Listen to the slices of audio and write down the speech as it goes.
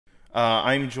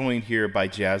I'm joined here by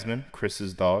Jasmine,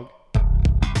 Chris's dog.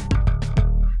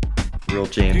 Real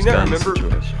James Gunn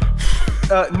situation.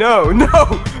 No.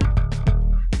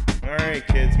 All right,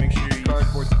 kids, make sure you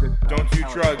don't do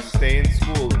drugs, stay in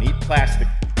school, and eat plastic.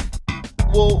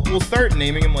 We'll start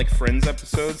naming them like Friends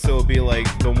episodes, so it'll be like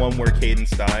the one where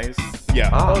Cadence dies. Yeah.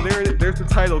 Oh, there's the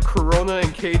title: Corona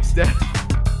and Cade's death.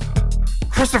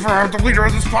 Christopher, I'm the leader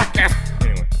of this podcast.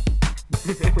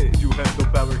 Anyway, you have no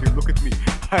power here. Look at me.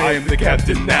 I am the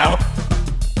captain now.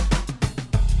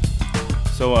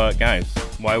 So, guys,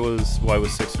 why was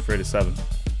 6 afraid of 7?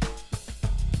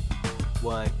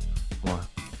 Why?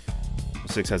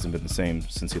 6 hasn't been the same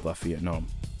since he left Vietnam.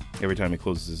 Every time he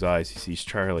closes his eyes, he sees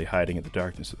Charlie hiding in the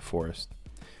darkness of the forest.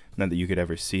 Not that you could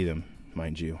ever see them,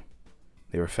 mind you.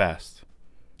 They were fast.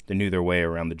 They knew their way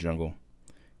around the jungle.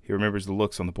 He remembers the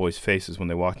looks on the boys' faces when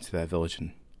they walked into that village,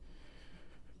 and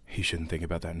he shouldn't think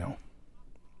about that now.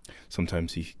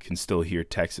 Sometimes he can still hear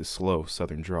Texas' slow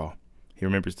southern drawl. He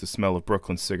remembers the smell of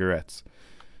Brooklyn cigarettes.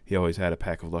 He always had a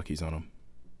pack of Luckies on him.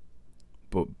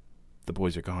 But the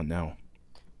boys are gone now.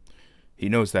 He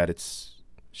knows that it's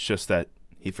just that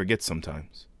he forgets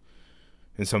sometimes.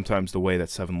 And sometimes the way that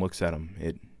 7 looks at him,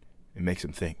 it makes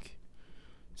him think.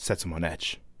 Sets him on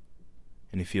edge.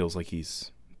 And he feels like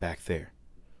he's back there.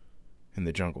 In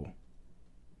the jungle.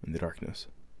 In the darkness.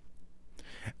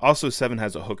 Also, 7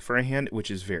 has a hook for a hand,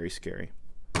 which is very scary.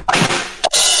 God,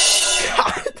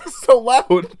 that's so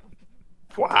loud.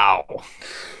 Wow.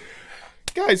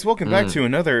 Guys, welcome back to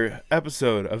another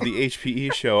episode of the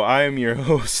HPE show. I am your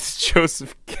host,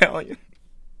 Joseph Gallion.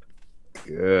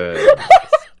 Good.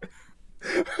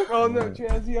 Oh no,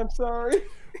 Jazzy, I'm sorry.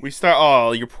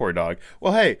 Oh, your poor dog.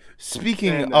 Well, hey,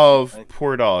 speaking of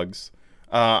poor dogs,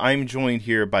 I'm joined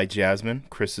here by Jasmine,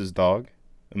 Chris's dog.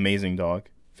 Amazing dog.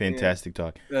 Fantastic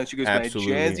dog. She goes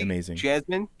Absolutely by Jazzy, amazing.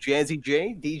 Jasmine, Jazzy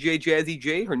J, DJ Jazzy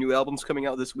J. Her new album's coming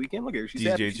out this weekend. Look at her. She's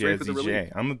happy. DJ She's ready for the Jazzy release.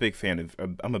 J. I'm a big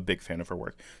fan of her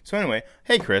work. So anyway,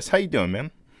 hey Chris, how you doing, man?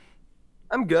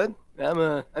 I'm good.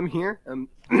 I'm here. I'm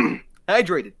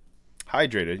hydrated.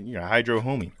 Hydrated. You're a hydro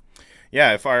homie.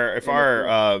 Yeah, if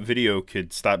our video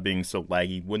could stop being so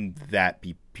laggy, wouldn't that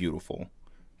be beautiful?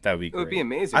 That would be great. It would be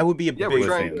amazing. I would be a we're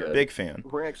trying big fan.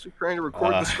 We're actually trying to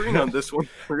record the screen on this one.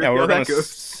 We're going to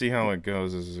see how it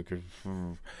goes.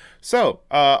 So,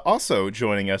 also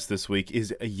joining us this week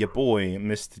is your boy,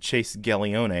 Mr. Chase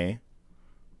Gallione.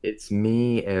 It's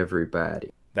me, everybody.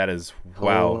 That is,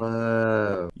 wow.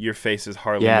 Hello. Your face is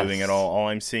hardly moving at all. All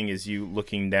I'm seeing is you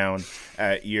looking down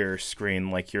at your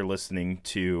screen like you're listening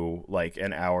to like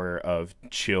an hour of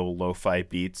chill lo-fi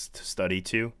beats to study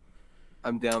to.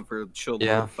 I'm down for chill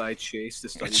lo-fi chase to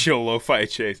study. Chill lo-fi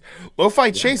chase. Lo-fi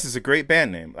chase is a great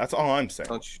band name. That's all I'm saying.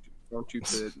 Don't you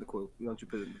put it in the quote? Don't you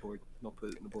put it in the board? Don't put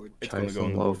it in the board. It's gonna go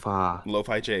in lo-fi.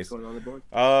 Lo-fi chase. It's going on the board.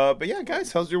 But yeah,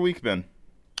 guys, how's your week been?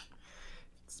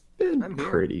 It's been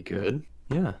pretty good.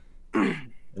 Yeah.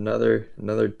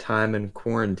 Another time in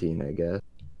quarantine, I guess.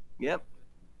 Yep.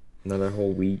 Another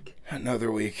whole week.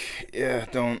 Another week. Yeah,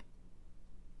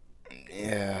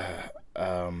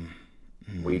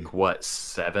 Week what,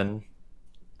 7?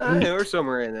 Yeah, we're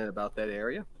somewhere in about that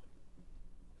area.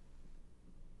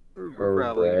 We're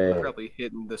probably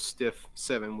hitting the stiff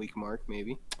 7-week mark,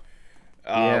 maybe.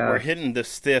 We're hitting the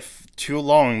stiff too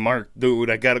long mark, dude.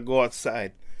 I gotta go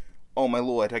outside. Oh my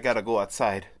lord, I gotta go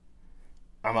outside.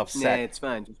 I'm upset. Nah, it's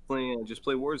fine. Just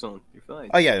play Warzone. You're fine.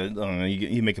 Oh yeah,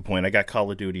 you make a point. I got Call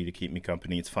of Duty to keep me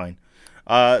company. It's fine.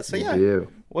 So yeah,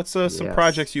 what's some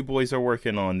projects you boys are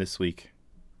working on this week,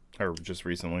 or just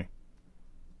recently?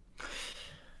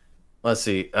 Let's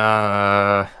see.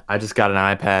 I just got an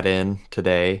iPad in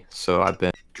today, so I've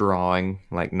been drawing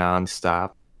like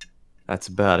nonstop. That's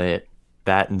about it.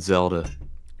 That and Zelda.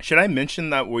 Should I mention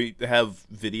that we have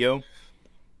video?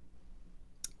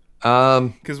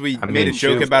 Because we made a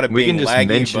joke about it being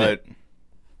laggy, but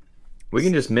we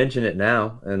can just mention it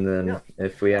now, and then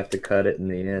if we have to cut it in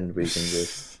the end, we can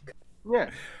just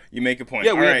You make a point.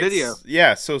 Yeah, we have video.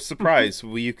 Yeah, so surprise,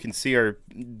 you can see our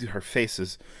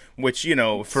faces, which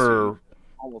for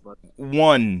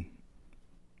one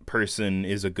person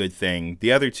is a good thing.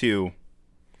 The other two,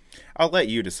 I'll let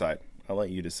you decide.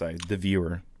 The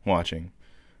viewer watching.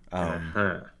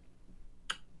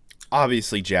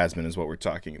 Obviously, Jasmine is what we're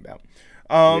talking about.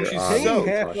 She's hanging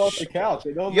half off the couch.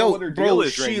 I don't know what her deal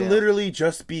is right now. She literally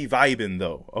just be vibing,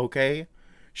 though, okay?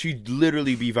 She'd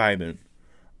literally be vibing.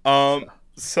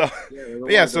 So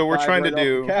we're trying to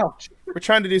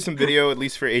do some video, at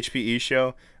least for HPE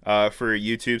show, for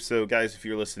YouTube. So, guys, if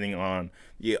you're listening on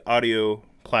the audio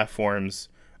platforms,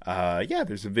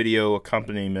 there's a video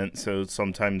accompaniment. So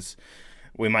sometimes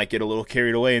we might get a little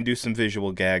carried away and do some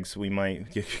visual gags. We might.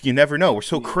 You never know. We're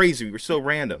so crazy. We're so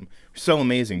random. We're so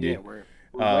amazing, dude. Yeah, we're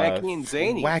wacky and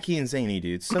zany. Wacky and zany,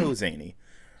 dude. So zany.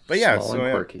 But yeah, Small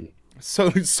and quirky.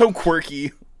 So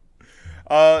quirky.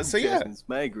 So yeah. Jasmine's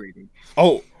migrating.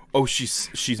 Oh,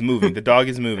 she's moving. The dog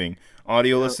is moving.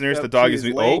 Audio listeners, the dog is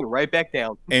moving. laying right back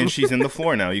down. And she's in the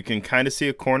floor now. You can kind of see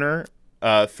a corner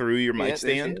through your mic Yeah, there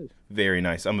she stand. is. Very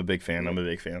nice. I'm a big fan.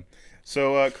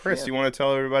 So, Chris, you want to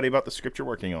tell everybody about the script you're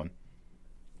working on?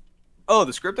 Oh,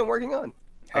 the script I'm working on.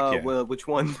 Heck yeah. Well, which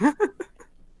one?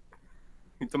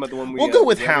 You talking about the one We'll go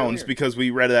with read Hounds earlier? because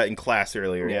we read that in class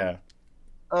earlier. Yeah.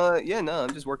 Yeah. No,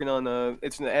 I'm just working on.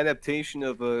 It's an adaptation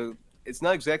of a. It's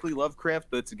not exactly Lovecraft,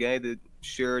 but it's a guy that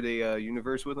shared a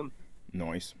universe with him.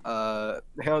 Nice.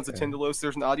 Hounds of Tenderlos.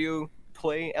 There's an audio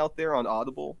play out there on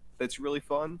Audible that's really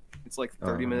fun. It's like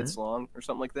 30 minutes long or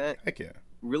something like that. Heck yeah.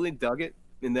 Really dug it,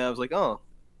 and then I was like, oh,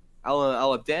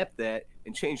 I'll adapt that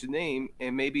and change the name,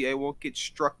 and maybe I won't get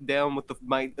struck down with the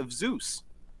might of Zeus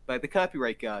by the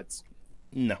copyright gods.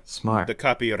 No. Smart. The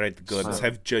copyright gods Smart.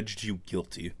 have judged you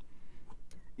guilty.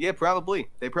 Yeah, probably.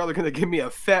 They're probably gonna give me a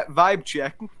fat vibe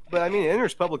check, but I mean, it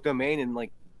enters public domain in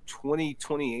like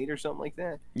 2028 or something like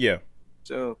that. Yeah.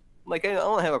 So, like, I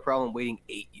don't have a problem waiting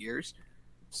 8 years.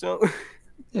 So,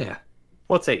 Yeah.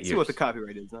 What's 8 see years? what the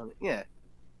copyright is on it. Yeah.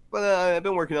 But I've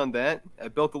been working on that. I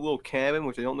built a little cabin,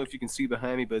 which I don't know if you can see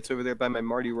behind me, but it's over there by my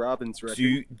Marty Robbins record.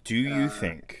 Do you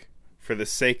think, for the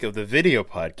sake of the video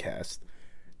podcast,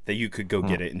 that you could go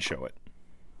get it and show it?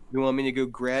 You want me to go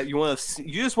grab? You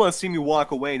just want to see me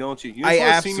walk away, don't you? You just I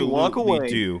want to see me walk absolutely away.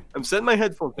 do. I'm setting my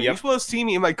headphones. On. Yep. You just want to see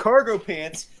me in my cargo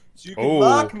pants, so you can Oh.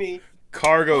 lock me.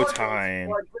 Cargo time.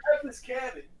 Like, grab this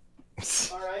cabin.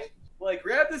 All right. Like,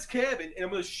 grab this cabin, and I'm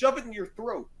gonna shove it in your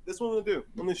throat. That's what I'm gonna do.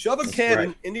 I'm gonna shove a cabin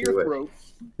right. into Do your it. throat.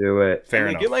 Do it. Fair I'm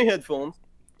enough. gonna get my headphones.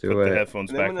 Do Put the it.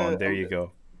 headphones And I'm back gonna- on. There I'm you gonna-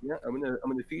 go. Yeah, I'm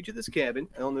gonna feed you this cabin.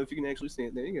 I don't know if you can actually see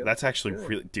it. There you go. That's actually Yeah.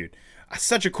 really, dude.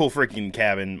 Such a cool freaking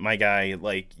cabin, my guy.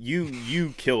 Like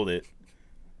you killed it.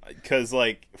 Because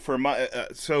like for my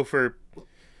for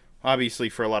obviously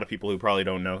for a lot of people who probably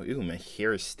don't know, ooh, my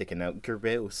hair is sticking out.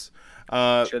 Gross.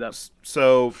 Shut up.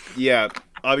 So yeah,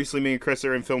 obviously me and Chris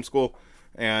are in film school,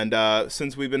 and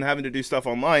since we've been having to do stuff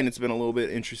online, it's been a little bit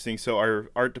interesting. So our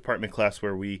art department class,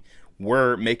 where we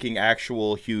were making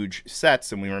actual huge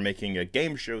sets and we were making a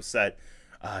game show set,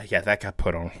 that got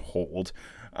put on hold.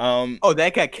 Oh,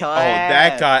 that got killed.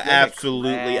 That got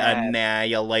absolutely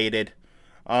annihilated.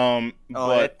 Oh,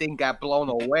 But that thing got blown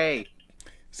away.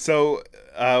 so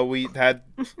we had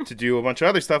to do a bunch of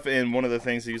other stuff, and one of the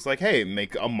things he was like, hey,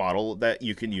 make a model that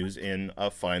you can use in a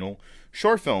final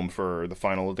short film for the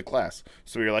final of the class.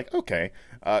 So we were like, okay.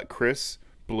 Chris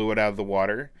blew it out of the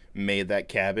water, made that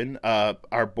cabin.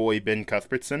 Our boy Ben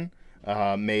Cuthbertson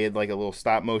made like a little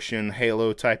stop motion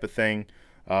Halo type of thing.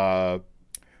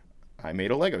 I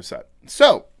made a Lego set.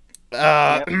 So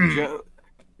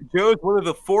Joe's one of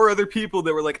the 4 other people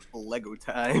that were like, Lego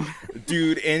time.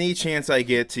 dude, any chance I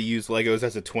get to use Legos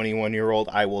as a 21-year-old,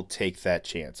 I will take that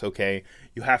chance, okay?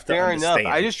 You have to Fair understand.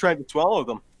 enough. I just tried to swallow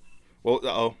them.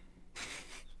 Well,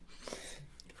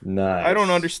 Nice. I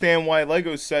don't understand why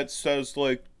Lego set says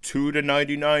like 2 to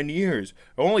 99 years.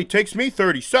 It only takes me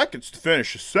 30 seconds to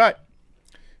finish a set.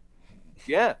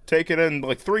 Yeah. Take it in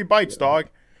like 3 bites, dog.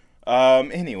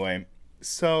 Anyway,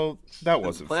 so that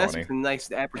wasn't funny. Plastic's a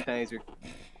nice appetizer.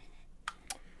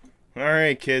 All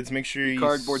right, kids, make sure you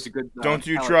Cardboard's a good don't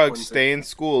do palate drugs, cleanser. stay in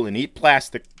school, and eat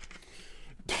plastic.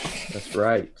 That's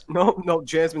right. No,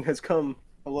 Jasmine has come.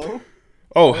 Hello?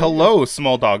 Oh, hello,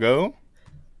 small doggo.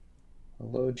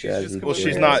 Hello, just Jazzy. Well, Say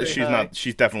she's hi. not,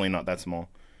 she's definitely not that small.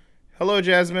 Hello,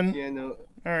 Jasmine. Yeah, no.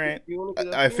 All right. You wanna get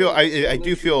up I feel here? I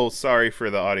do feel sorry for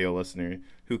the audio listener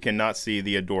who cannot see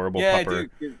the adorable Yeah, pupper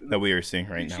dude. that we are seeing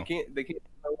right She now. can't. They can't.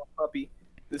 My little puppy.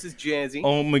 This is Jazzy.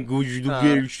 Oh my god! Don't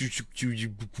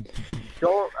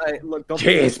do Jasmine.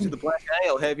 this to the black eye.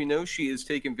 I'll have you know she is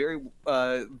taken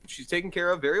she's taken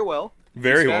care of very well.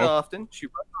 Very She's fed well. often. She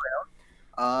runs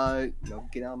around. No,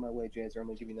 get out of my way, Jazzy. Or I'm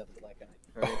gonna give you another black eye.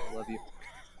 All right, I love you.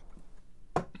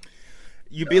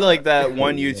 You'd be like that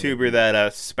one YouTuber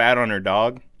that spat on her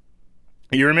dog.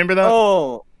 You remember that?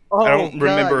 Oh, I don't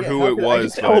remember God, who how it could I was,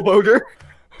 just but- elbowed her.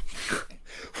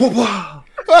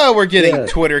 Oh, we're getting Yeah.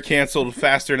 Twitter canceled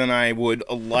faster than I would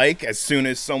like. As soon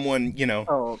as someone,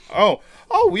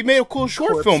 Oh, we made a cool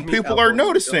short Clips film. me People out are when you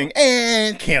noticing,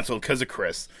 and canceled because of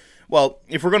Chris. Well,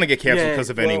 if we're gonna get canceled Yeah, because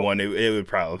of well- anyone, it would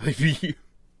probably be you.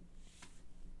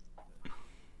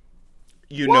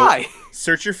 You why? know,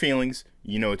 search your feelings.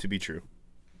 You know it to be true.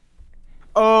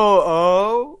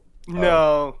 Oh,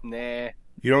 no, nah.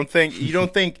 You don't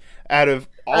think out of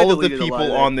I all of the deleted a lot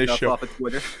people that on this stuff show. off of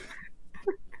Twitter.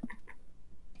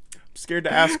 I'm scared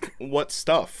to ask what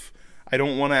stuff. I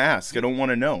don't want to ask. I don't want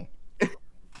to know.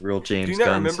 Real James you not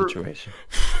Gunn remember- situation.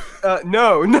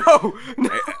 No.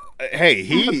 Hey,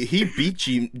 he beat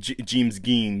James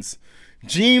Geens.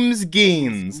 James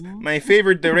Geens, my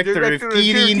favorite director of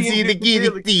Guardians of the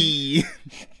Galaxy.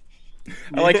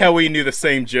 I like how we knew the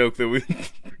same joke that we.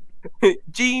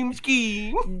 James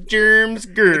Gunn. James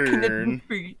Gunn.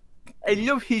 I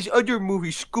love his other movie,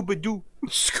 Scuba Doo.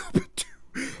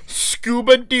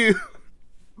 Scuba Doo.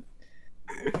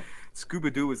 Scuba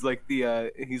Doo is like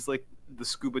he's like the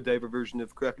scuba diver version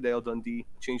of Crocodile Dundee.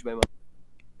 Changed my mind.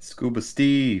 Scuba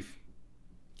Steve.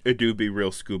 It do be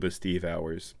real Scuba Steve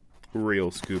hours.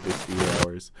 Real Scuba Steve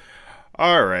hours.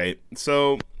 Alright,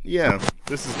 so, yeah,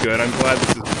 this is good. I'm glad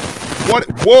this is... What?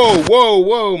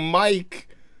 Whoa, Mike!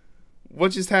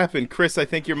 What just happened? Chris, I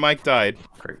think your mic died.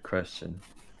 Great question.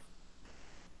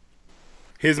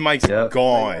 His mic's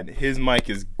gone. His mic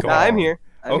is gone. I'm here.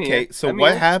 So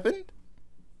what happened?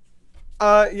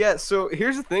 Yeah, so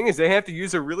here's the thing, is they have to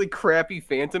use a really crappy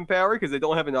phantom power because they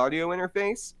don't have an audio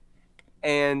interface.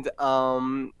 And,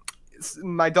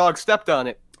 my dog stepped on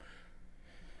it.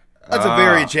 That's a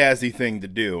very jazzy thing to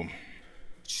do.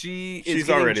 She's getting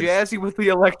already jazzy with the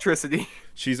electricity.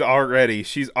 She's already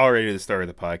the star of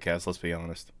the podcast, let's be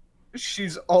honest.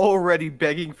 She's already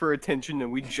begging for attention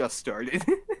and we just started.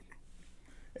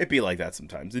 It be like that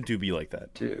sometimes. It do be like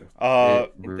that. Too.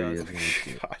 It really does.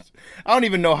 God. I don't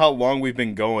even know how long we've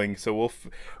been going, so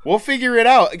we'll figure it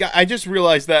out. I just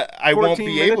realized that I won't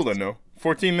be able to know.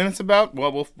 14 minutes about?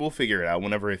 Well, we'll figure it out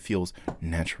whenever it feels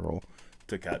natural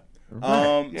to cut.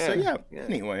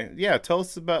 Anyway, tell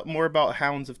us more about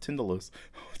Hounds of Tyndalos.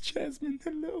 Oh, Jasmine,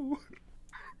 hello.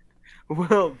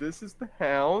 Well, this is the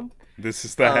Hound. This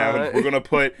is the Hound. We're gonna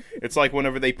put. It's like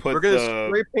whenever they put. We're gonna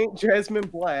spray paint Jasmine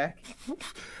black.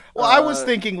 Well, I was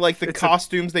thinking like the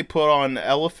costumes they put on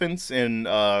elephants in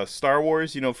Star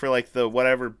Wars. You know, for like the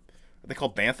whatever are they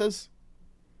called, banthas,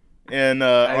 and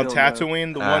on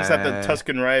Tatooine, the ones that the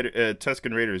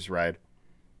Tusken Raiders ride.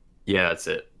 Yeah, that's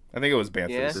it. I think it was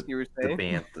banthas. Yeah, you were saying? The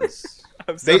banthas.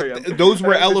 I'm sorry, those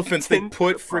were elephants. They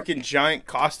put freaking giant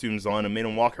costumes on and made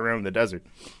them walk around in the desert.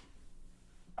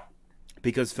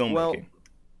 Because filmmaking.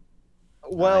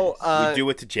 Well, we do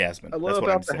it to Jasmine. A little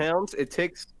about the Hounds. It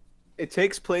takes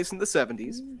place in the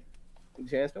 70s.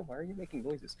 Jasmine, why are you making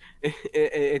noises?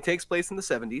 It takes place in the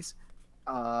 70s.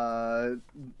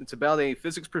 It's about a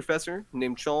physics professor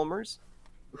named Chalmers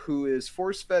who is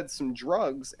force-fed some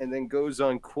drugs and then goes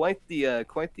on quite the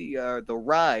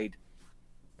ride.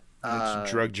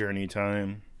 It's drug journey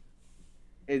time.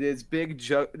 It is big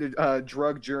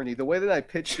drug journey. The way that I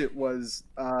pitched it was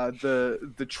the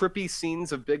trippy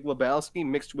scenes of Big Lebowski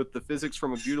mixed with the physics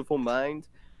from A Beautiful Mind,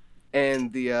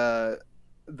 and the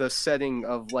setting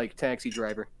of like Taxi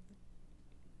Driver.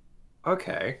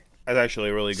 Okay, that's actually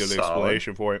a really good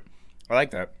explanation for it. I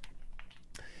like that.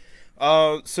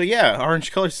 So yeah,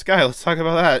 Orange Colored Sky. Let's talk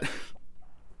about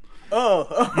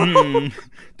that.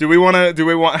 Do we want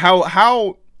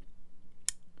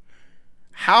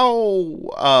how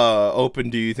open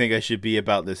do you think I should be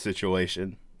about this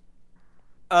situation?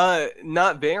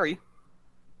 Not very.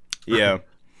 Yeah.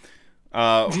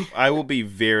 I will be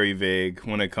very vague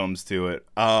when it comes to it.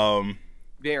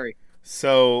 Very.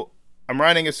 So, I'm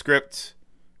writing a script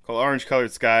called Orange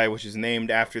Colored Sky, which is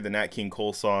named after the Nat King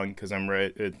Cole song, because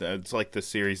it's like the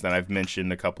series that I've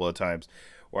mentioned a couple of times,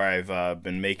 where I've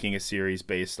been making a series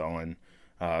based on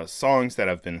songs that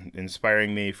have been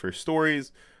inspiring me for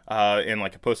stories in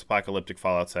like a post-apocalyptic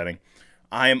Fallout setting.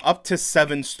 I am up to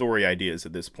 7 story ideas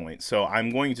at this point, so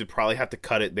I'm going to probably have to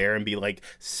cut it there and be like,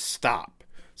 stop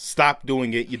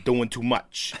doing it. You're doing too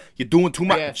much.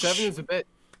 Yeah, 7 is a bit.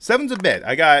 7's a bit.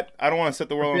 I don't want to set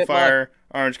the world on fire.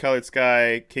 Orange Colored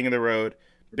Sky, King of the Road,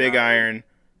 Big Iron,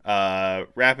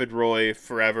 Rapid Roy,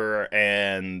 Forever,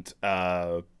 and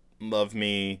Love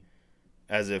Me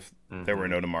as if there were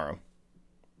no tomorrow.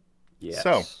 Yes.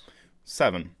 So,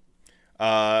 7.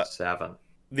 7.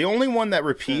 The only one that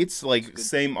repeats, like,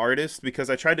 same artist, because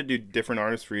I tried to do different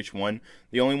artists for each one.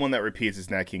 The only one that repeats is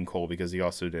Nat King Cole, because he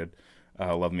also did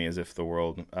Love Me as if the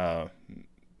world,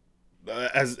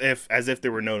 as if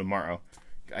there were no tomorrow.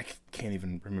 I can't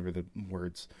even remember the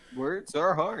words. Words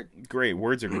are hard. Great,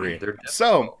 words are great.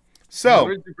 So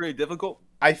words are very difficult.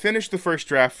 I finished the first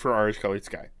draft for Orange Colored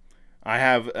Sky. I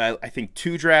have, I think,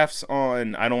 2 drafts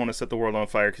on I Don't Want to Set the World on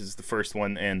Fire because it's the first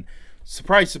one, and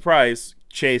surprise, surprise,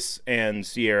 Chase and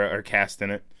Sierra are cast in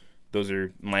it. Those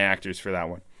are my actors for that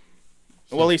one.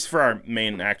 Well, at least for our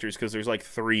main actors, because there's like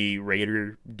 3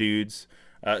 raider dudes,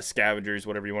 scavengers,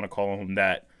 whatever you want to call them,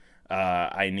 that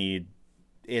I need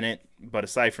in it. But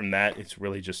aside from that, it's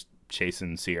really just Chase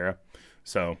and Sierra.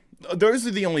 So those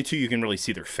are the only two you can really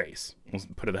see their face. Let's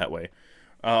put it that way.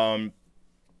 And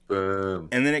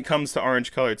then it comes to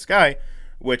Orange Colored Sky,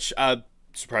 which,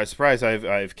 surprise, surprise,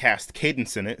 I've cast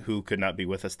Cadence in it, who could not be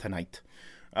with us tonight.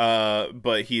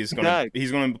 But he's gonna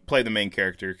play the main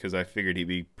character because I figured he'd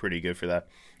be pretty good for that.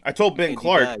 I told Ben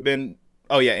Clark.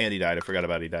 Oh yeah, Andy died. I forgot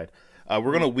about he died.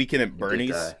 We're gonna weekend at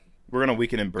Bernie's. We're gonna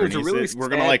weekend at Bernie's. We're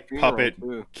gonna like puppet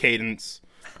Cadence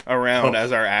around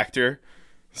as our actor.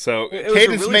 So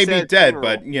Cadence may be dead,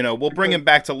 but you know we'll bring him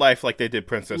back to life like they did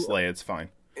Princess Leia. It's fine.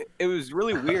 It was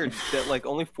really weird that like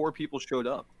only 4 people showed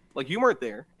up. Like you weren't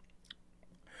there.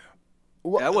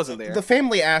 Well, I wasn't there. The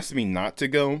family asked me not to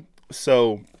go,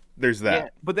 so there's that. Yeah,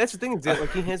 but that's the thing is that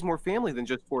like he has more family than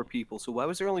just 4 people. So why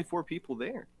was there only 4 people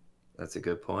there? That's a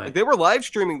good point. Like, they were live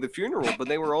streaming the funeral, but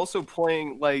they were also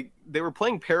playing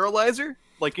Paralyzer,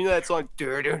 like you know that song.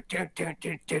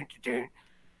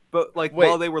 But like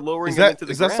while they were lowering him into the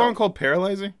ground. Is that song called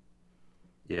Paralyzer?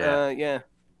 Yeah. Yeah.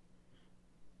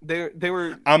 They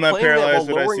were. I'm not paralyzed,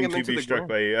 but I seem to be struck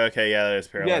by you. Okay, yeah, that is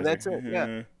Paralyzer. Yeah, that's it.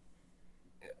 Yeah.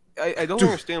 I don't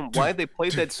understand why they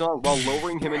played that song while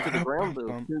lowering him into the ground,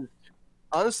 though.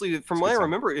 Honestly, from what I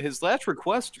remember, his last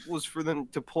request was for them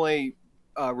to play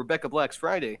Rebecca Black's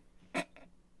Friday.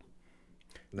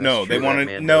 No, they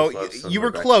wanted you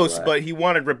were close, but he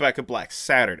wanted Rebecca Black's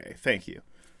Saturday. Thank you.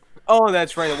 Oh,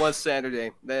 that's right. It was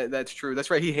Saturday. That's true. That's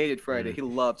right. He hated Friday. He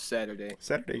loved Saturday.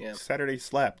 Saturday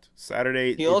slapped.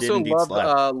 Saturday. He also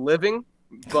loved Living,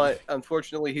 but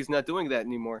unfortunately, he's not doing that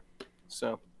anymore.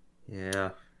 So. Yeah.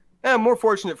 Yeah, more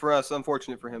fortunate for us,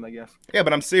 unfortunate for him, I guess. Yeah,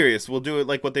 but I'm serious. We'll do it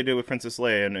like what they did with Princess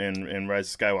Leia and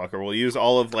Rise of Skywalker. We'll use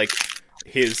all of like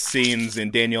his scenes in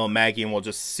Daniel and Maggie, and we'll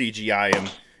just CGI him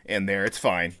in there. It's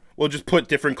fine. We'll just put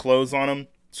different clothes on him.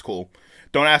 It's cool.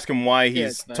 Don't ask him why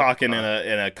he's talking in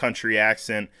a country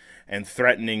accent and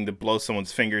threatening to blow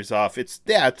someone's fingers off.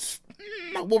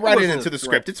 We'll write it into the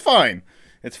script. It's fine.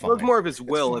 It's fine. It's more of his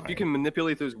will. If you can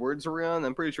manipulate those words around,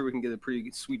 I'm pretty sure we can get a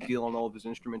pretty sweet deal on all of his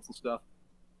instruments and stuff.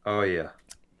 Oh yeah.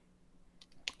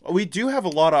 We do have a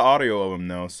lot of audio of him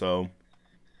though, so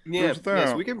yeah,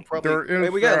 so we can probably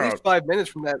we got at least 5 minutes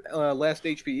from that last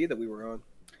HPE that we were on.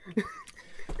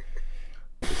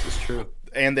 This is true.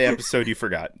 And the episode you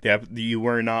forgot. Yeah, you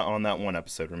were not on that one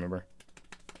episode, remember?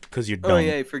 Because you're dumb. Oh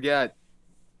yeah, I forgot.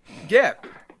 Yeah,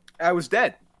 I was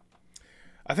dead.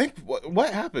 I think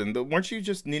what happened? Weren't you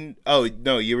just needing? Oh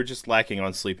no, you were just lacking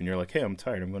on sleep, and you're like, "Hey, I'm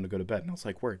tired. I'm going to go to bed." And I was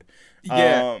like, "Word."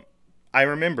 Yeah. I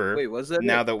remember. Wait, was that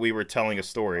now that we were telling a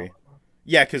story?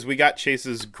 Yeah, because we got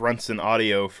Chase's grunts and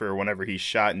audio for whenever he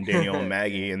shot in Daniel and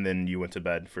Maggie, and then you went to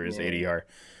bed for his ADR.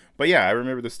 But yeah, I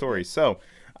remember the story. So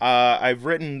I've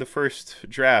written the first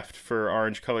draft for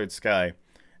Orange Colored Sky,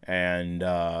 and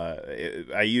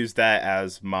I used that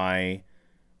as my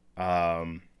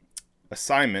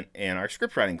assignment in our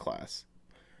script writing class.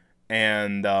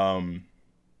 And it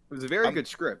was a very good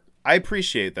script. I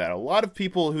appreciate that. A lot of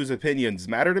people whose opinions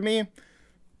matter to me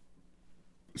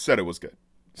said it was good.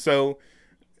 So,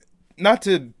 not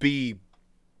to be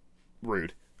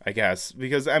rude, I guess,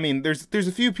 because I mean, there's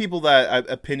a few people that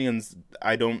opinions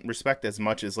I don't respect as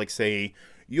much as, like, say,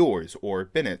 yours or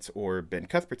Bennett's or Ben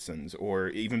Cuthbertson's or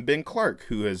even Ben Clark,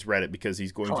 who has read it because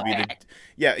he's going to be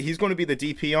he's going to be the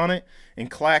DP on it.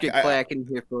 And Clack, get Clack in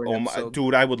here for an episode.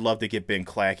 Dude, I would love to get Ben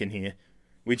Clack in here.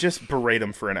 We just berate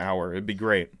him for an hour. It'd be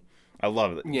great. I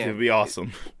love it. Yeah. It'd be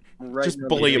awesome. Right, just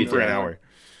bully him for an hour.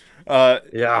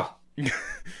 Yeah.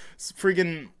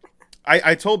 Freaking.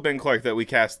 I told Ben Clark that we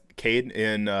cast Cade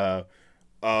in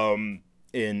Orange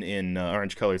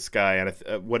Colored Sky, and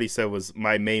what he said was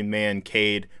my main man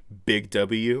Cade, Big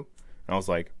W. And I was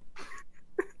like,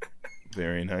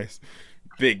 very nice,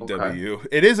 Big W.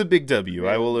 It is a big W.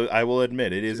 Yeah. I will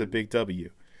admit it is a big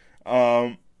W.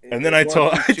 And then I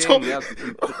told he took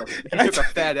a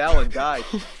fat L and died.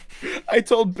 I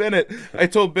told Bennett,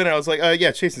 I was like,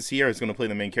 yeah, Chase and Sierra is going to play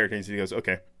the main character. And he goes,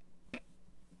 okay.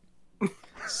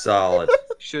 Solid.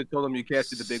 Should have told him you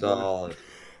casted the big one.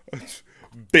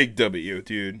 Big W,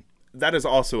 dude. That is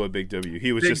also a big W.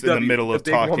 He was just in the middle of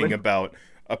talking about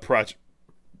a project.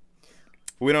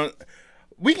 We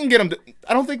can get him to,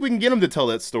 I don't think we can get him to tell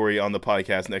that story on the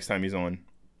podcast next time he's on.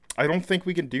 I don't think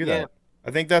we can do that. Yeah. I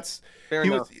think that's fair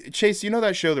enough. Chase, you know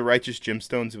that show, The Righteous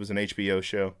Gemstones? It was an HBO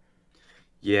show.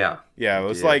 Yeah. Yeah, it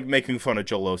was like making fun of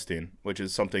Joel Osteen, which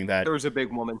is something that there was a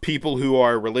big woman. People who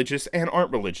are religious and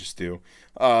aren't religious do.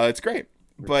 It's great.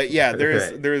 But yeah,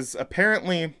 there's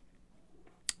apparently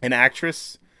an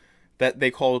actress that they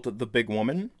called the big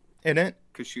woman in it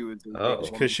because she was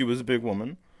a big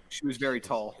woman. She was very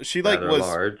tall. She like was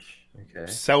large.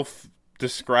 Okay.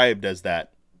 self-described as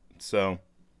that. So,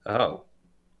 Oh.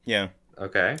 yeah.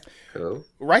 Okay. Cool.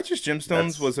 Righteous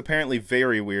Gemstones was apparently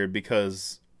very weird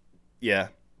because, yeah.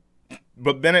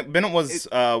 But Bennett was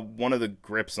one of the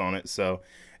grips on it, so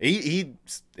he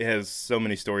has so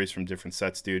many stories from different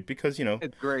sets, dude. Because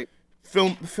It's great.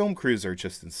 film crews are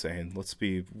just insane. Let's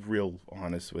be real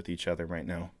honest with each other right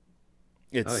now.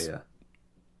 It's Oh yeah.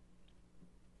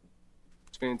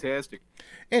 It's fantastic.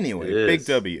 Anyway, It Big is.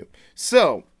 W.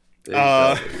 So, Big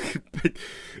W.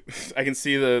 I can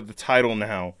see the title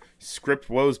now. Script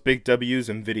woes, Big W's,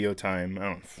 and video time. I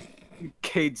don't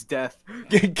Cade's death.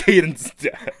 Cadence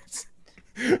deaths.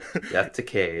 Death to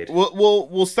Cade.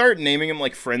 We'll start naming them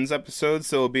like Friends episodes,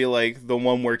 so it'll be like the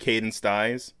one where Cadence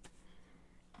dies,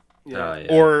 Yeah. Yeah.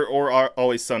 or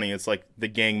Always Sunny. It's like the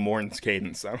gang mourns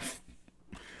Cadence. That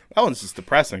one's just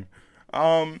depressing.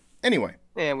 Anyway,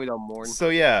 And we don't mourn. so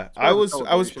yeah, more I of a was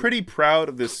celebration. pretty proud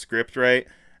of this script, right?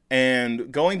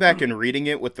 And going back and reading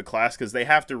it with the class, because they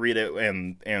have to read it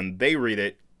and they read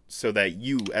it so that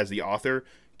you as the author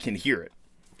can hear it.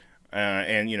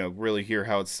 And really hear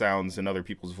how it sounds in other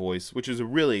people's voice, which is a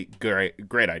really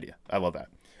great idea. I love that.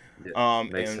 Yeah,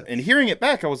 makes sense. And hearing it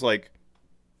back, I was like,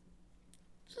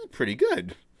 this is pretty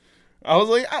good. I was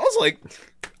like,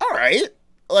 all right.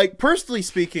 Like, personally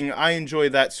speaking, I enjoy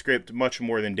that script much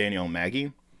more than Daniel and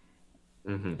Maggie,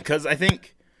 because I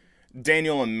think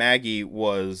Daniel and Maggie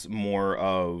was more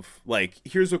of like,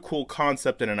 here's a cool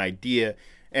concept and an idea,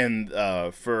 and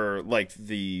for like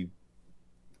the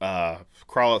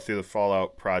Crawl Out Through the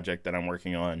Fallout project that I'm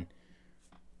working on,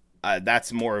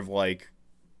 that's more of like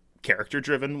character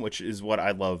driven, which is what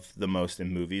I love the most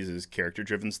in movies, is character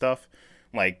driven stuff.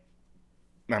 Like,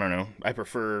 I don't know, I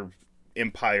prefer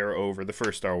Empire over the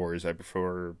first Star Wars. I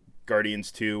prefer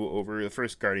Guardians 2 over the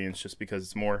first Guardians, just because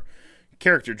it's more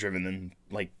character driven than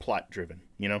like plot driven,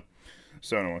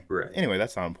 So anyway,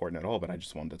 that's not important at all, but I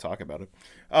just wanted to talk about it.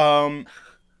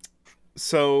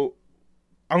 So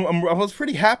I was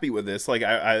pretty happy with this. Like,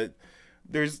 I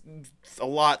there's a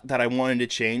lot that I wanted to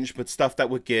change, but stuff that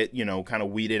would get kind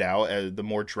of weeded out the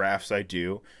more drafts I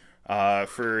do.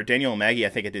 For Daniel and Maggie, I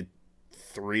think I did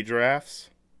 3 drafts.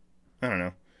 I don't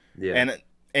know. Yeah. And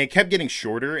it kept getting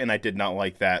shorter, and I did not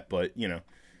like that. But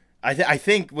I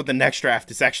think with the next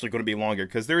draft, it's actually going to be longer,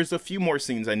 because there's a few more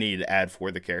scenes I need to add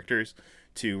for the characters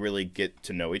to really get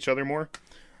to know each other more.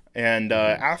 And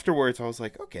afterwards, I was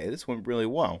like, okay, this went really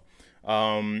well.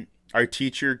 Our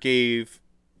teacher gave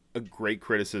a great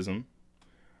criticism,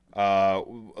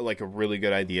 like a really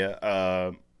good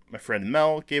idea. My friend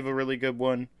Mel gave a really good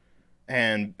one,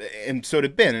 and so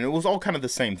did Ben, and it was all kind of the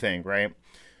same thing, right?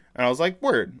 And I was like,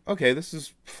 word, okay, this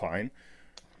is fine.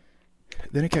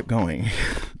 Then it kept going.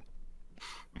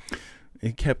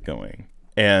 It kept going.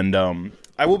 And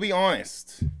I will be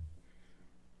honest,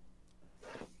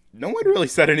 no one really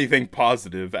said anything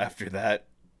positive after that.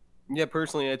 Yeah,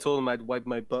 personally, I told him I'd wipe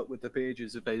my butt with the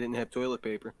pages if I didn't have toilet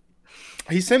paper.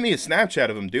 He sent me a Snapchat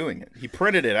of him doing it. He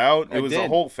printed it out. It was a did.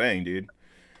 whole thing, dude.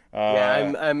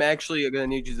 Yeah, I'm actually gonna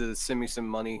need you to send me some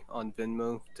money on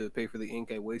Venmo to pay for the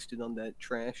ink I wasted on that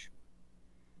trash.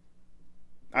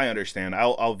 I understand.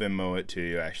 I'll Venmo it to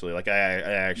you, actually. Like, I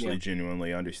actually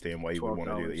genuinely understand why you would want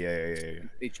to do that.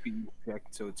 Yeah. HPE check,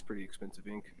 so it's pretty expensive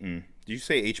ink. Did you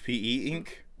say HPE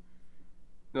ink?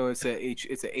 No, it's a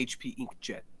HP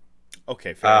inkjet.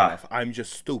 Okay, fair enough. I'm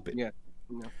just stupid. Yeah.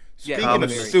 No. Speaking I'm of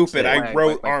very stupid, I glad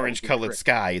wrote my orange-colored frick.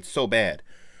 sky. It's so bad.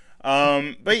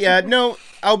 But yeah, no,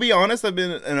 I'll be honest. I've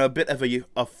been in a bit of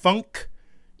a funk,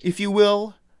 if you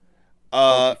will.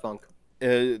 Funk.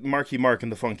 Marky Mark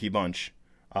and the Funky Bunch.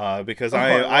 Because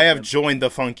I have joined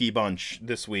the Funky Bunch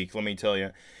this week, let me tell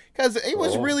you. Because it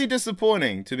was really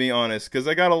disappointing, to be honest, because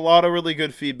I got a lot of really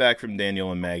good feedback from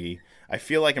Daniel and Maggie. I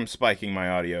feel like I'm spiking my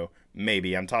audio.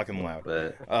 Maybe. I'm talking loud.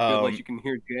 But I feel like you can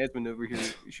hear Jasmine over here.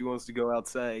 She wants to go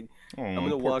outside. I'm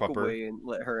gonna walk away and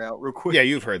let her out real quick. Yeah,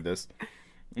 you've heard this.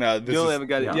 You haven't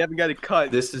got it. You haven't got it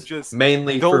cut. this is just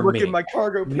mainly don't for look me. at my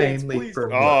cargo pants, Mainly please. for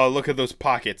me. Oh, look at those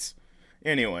pockets.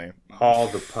 Anyway, All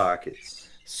the pockets.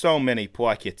 so many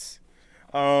pockets.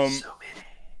 So many.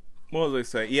 What was I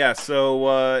saying? Yeah, so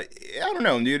I don't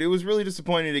know, dude. It was really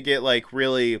disappointing to get like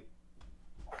really.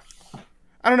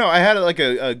 I don't know. I had like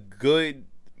a good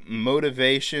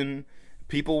motivation.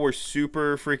 People were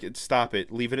super freaking. Stop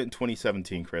it. Leave it in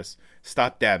 2017, Chris.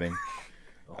 Stop dabbing.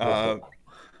 I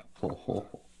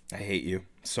hate you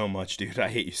so much, dude. I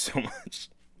hate you so much.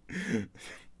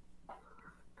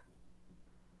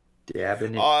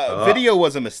 Dabbing it up. Video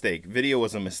was a mistake. Video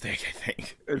was a mistake, I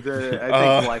think. I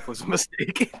think life was a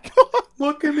mistake.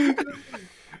 Look at me go.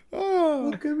 Oh.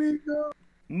 Look at me go.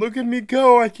 Look at me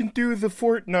go! I can do the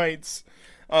Fortnites.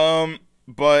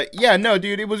 But yeah, no,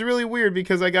 dude, it was really weird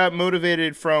because I got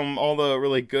motivated from all the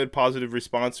really good, positive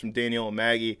response from Daniel and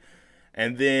Maggie,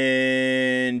 and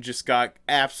then just got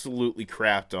absolutely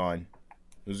crapped on.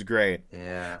 It was great.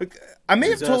 Yeah. I may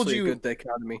have told honestly you. a good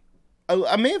dichotomy.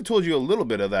 I may have told you a little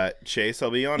bit of that, Chase.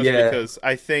 I'll be honest, because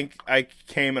I think I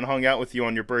came and hung out with you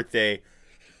on your birthday,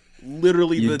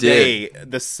 literally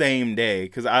the same day,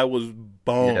 because I was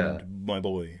bummed, my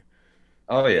boy.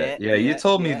 Oh yeah. You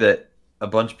told me that a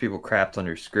bunch of people crapped on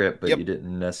your script, but you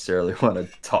didn't necessarily want to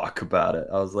talk about it.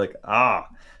 I was like, I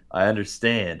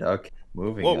understand. Okay,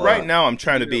 moving on. Well, right now I'm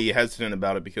trying to be hesitant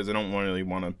about it because I don't really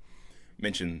want to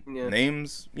mention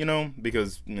names,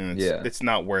 because it's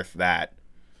not worth that.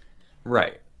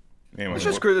 Right. Anyway, it's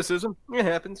just criticism. It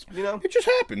happens, It just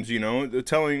happens,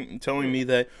 telling me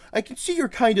that I can see you're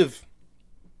kind of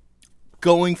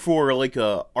going for like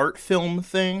a art film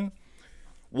thing.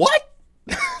 What?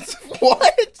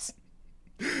 What?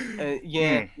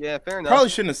 Yeah, fair enough. Probably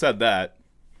shouldn't have said that.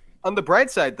 On the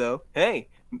bright side, though, hey,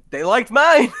 they liked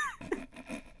mine.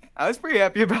 I was pretty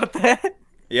happy about that.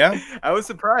 Yeah? I was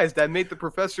surprised. I made the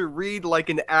professor read like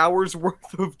an hour's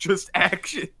worth of just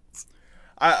action.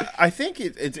 I think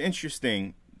it's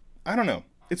interesting. I don't know.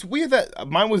 It's weird that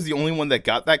mine was the only one that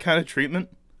got that kind of treatment.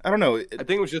 I don't know. I think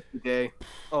it was just the day.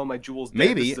 Oh, my jewels.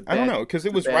 Maybe. I don't know. Because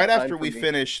it was right after we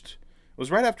finished. It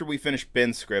was right after we finished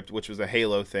Ben's script, which was a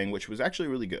Halo thing, which was actually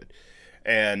really good.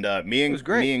 And me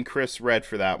and Chris read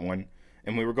for that one.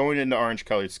 And we were going into Orange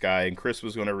Colored Sky, and Chris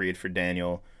was going to read for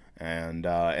Daniel. And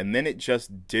then it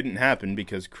just didn't happen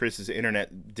because Chris's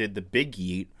internet did the big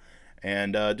yeet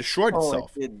and destroyed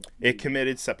itself. It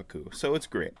committed seppuku, so it's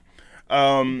great.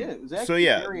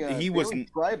 He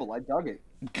wasn't tribal. I dug it.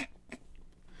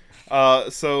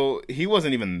 So he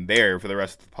wasn't even there for the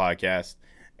rest of the podcast,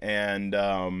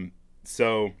 and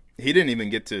so he didn't even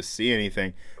get to see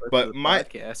anything. But my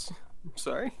podcast,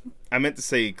 sorry, I meant to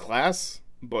say class,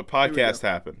 but podcast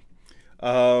happened.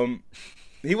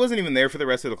 He wasn't even there for the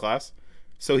rest of the class,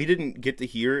 so he didn't get to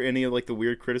hear any of like the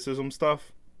weird criticism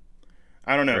stuff.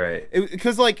 I don't know. Right.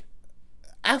 Because, like,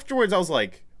 afterwards I was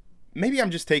like, maybe I'm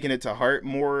just taking it to heart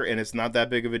more and it's not that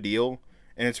big of a deal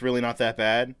and it's really not that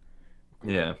bad.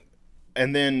 Yeah.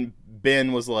 And then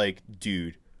Ben was like,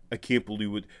 dude, I can't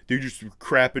believe it. They're just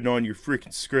crapping on your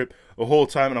freaking script the whole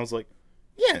time. And I was like,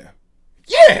 yeah,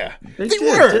 they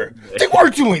were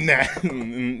doing that.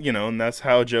 And that's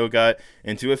how Joe got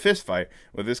into a fist fight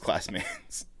with his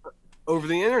classmates. Over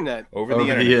the internet. Over the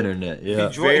internet, yeah.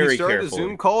 He started a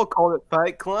Zoom call, called it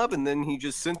Fight Club, and then he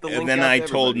just sent the link. And then I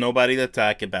told nobody to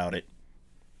talk about it.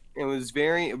 It was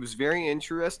very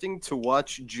interesting to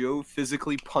watch Joe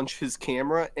physically punch his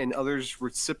camera and others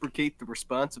reciprocate the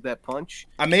response of that punch.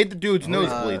 I made the dude's nose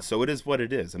bleed, so it is what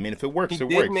it is. I mean, if it works, it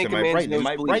works. Am I right? Am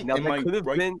I right? Now,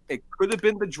 it could have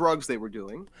been the drugs they were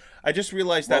doing. I just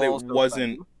realized that it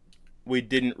wasn't. We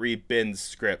didn't read Ben's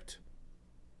script.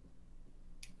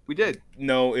 We did.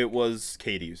 No, it was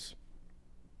Cade's.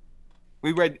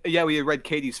 We read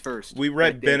Cade's first. We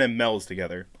read Ben and Mel's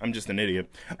together. I'm just an idiot.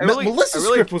 Melissa's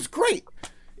script was great.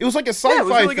 It was like a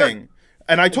sci-fi thing. Good.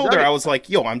 And I told her, I was like,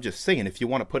 yo, I'm just saying, if you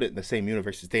want to put it in the same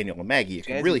universe as Daniel and Maggie, it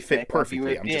can really fit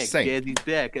perfectly. I'm just saying. Jazzy's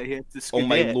back. I have to oh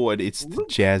my lord, it's the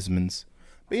Jasmines.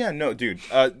 But yeah, no, dude.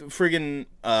 Friggin'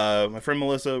 my friend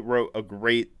Melissa wrote a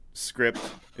great script.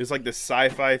 It was like this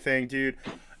sci-fi thing, dude.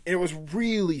 It was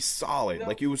really solid.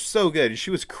 Like, it was so good.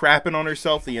 She was crapping on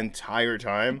herself the entire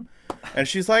time. And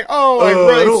she's like,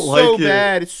 it's so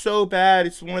bad. It's so bad.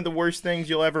 It's one of the worst things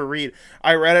you'll ever read.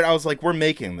 I read it. I was like, we're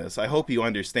making this. I hope you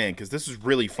understand, because this is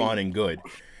really fun and good.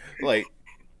 Like,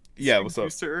 yeah, what's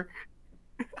up? Sir,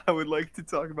 I would like to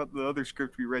talk about the other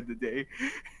script we read today,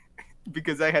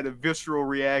 because I had a visceral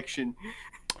reaction.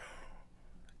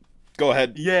 Go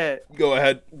ahead. Yeah. Go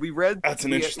ahead. That's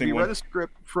an interesting one. We read a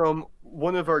script from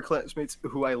one of our classmates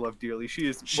who I love dearly.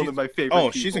 She's one of my favorite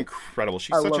people. She's incredible.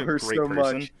 She's such a great person.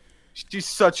 Much. She's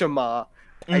such a ma.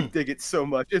 I dig it so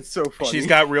much. It's so funny. She's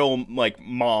got real, like,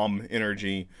 mom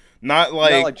energy. Not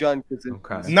like John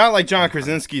Krasinski. Okay. Not like John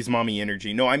Krasinski's mommy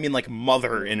energy. No, I mean like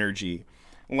mother energy.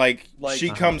 Like she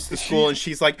comes to school and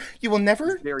she's like, you will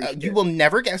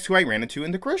never guess who I ran into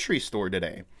in the grocery store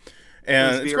today.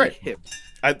 And it's great. Hip.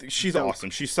 She's awesome.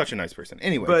 She's such a nice person.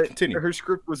 Anyway, continue. Her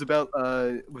script was about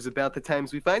the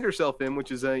times we find ourselves in,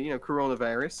 which is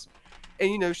coronavirus,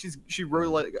 and she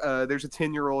wrote like there's a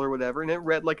 10-year-old or whatever, and it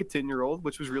read like a 10-year-old,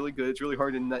 which was really good. It's really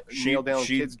hard to nail down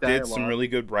kids' dialogue. She did some really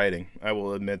good writing. I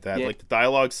will admit that. Yeah. Like the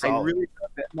dialogue's solid.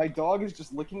 My dog is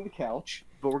just licking the couch,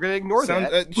 but we're gonna ignore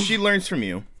that. She learns from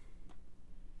you.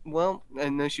 Well,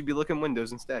 and then she'd be looking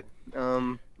windows instead.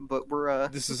 But we're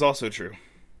This is also true.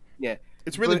 yeah.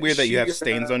 It's really But weird that you have she,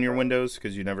 stains on your windows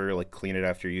because you never like clean it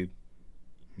after you.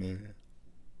 There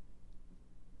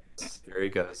he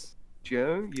goes.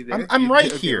 Joe, you there? I'm right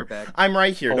Okay, here. we're back. I'm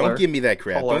right here. Polar. Don't give me that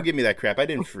crap. Polar. Don't give me that crap. I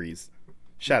didn't freeze.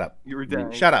 Shut up. You were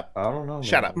dying. Shut up. I don't know.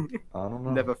 Shut up. I don't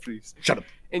know. Never freeze. Shut up.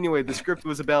 Anyway, the script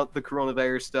was about the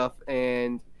coronavirus stuff,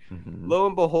 and Mhm. lo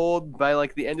and behold, by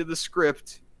like the end of the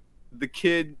script, the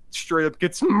kid straight up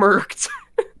gets murked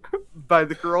by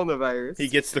the coronavirus. He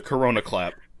gets the corona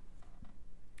clap.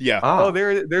 Yeah. Ah, Oh,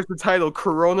 there's the title: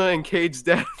 Corona and Cade's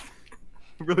death.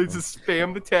 Really, just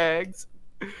spam the tags.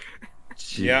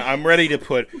 gee. Yeah, I'm ready to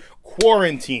put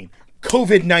quarantine,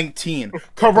 COVID-19,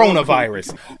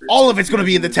 coronavirus. All of it's going to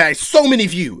be in the tag. So many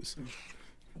views.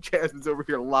 Jasmine's over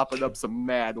here lopping up some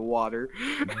mad water.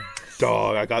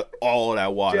 Dog, I got all of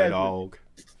that water, Jasmine. dog.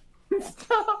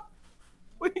 Stop,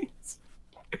 please.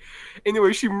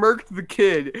 Anyway, she murked the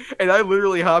kid, and I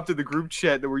literally hopped in the group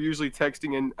chat that we're usually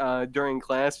texting in during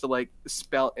class to like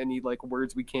spout any like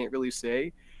words we can't really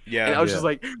say. And I Yeah. was just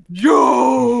like,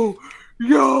 yo,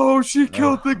 she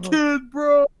killed the kid,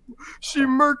 bro. She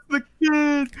murked the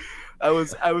kid. I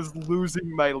was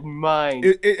losing my mind.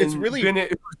 It's And really... Bennett,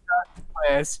 who was not in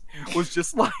class, was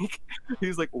just like, he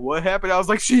was like, what happened? I was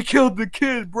like, she killed the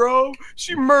kid, bro.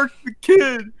 She murked the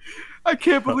kid. I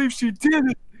can't believe she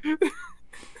did it.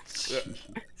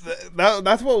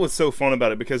 That's what was so fun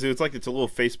about it, because it's like it's a little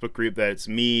Facebook group that's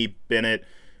me, Bennett,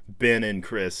 Ben, and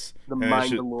Chris. The And it's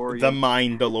just- Mindalorian. The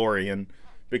Mindalorian,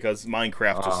 because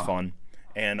Minecraft was fun,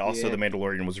 and also Yeah. The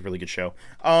Mandalorian was a really good show.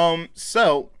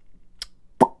 So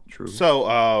True.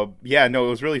 yeah, no, it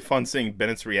was really fun seeing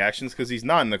Bennett's reactions, because he's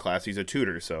not in the class, he's a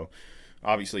tutor, so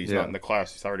obviously he's not in the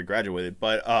class, he's already graduated,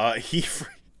 but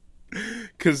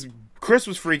because Chris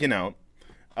was freaking out,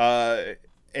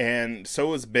 and so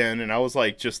was Ben, and I was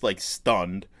like just like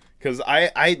stunned, because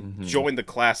I joined the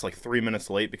class like 3 minutes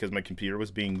late because my computer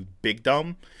was being big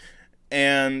dumb,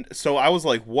 and so I was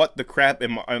like, what the crap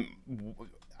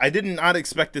I did not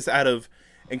expect this out of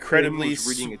incredibly Was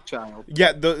reading a child.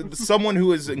 yeah, the someone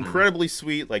who is incredibly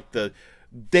sweet, like the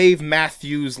Dave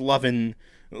Matthews loving,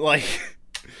 like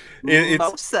it's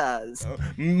Mimosas.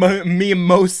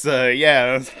 mimosa.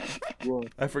 Yeah, Yeah.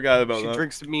 I forgot about She that.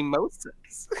 drinks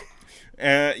mimosas.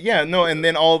 Yeah, no, and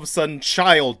then all of a sudden,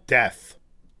 child death.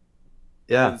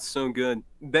 Yeah. It's so good.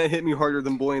 That hit me harder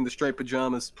than Boy in the Striped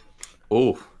Pajamas.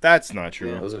 Oh, That's not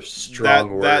true. those are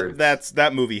strong words.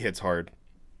 That movie hits hard.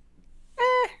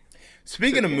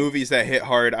 Speaking of movies that hit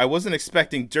hard, I wasn't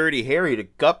expecting Dirty Harry to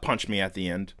gut punch me at the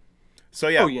end. So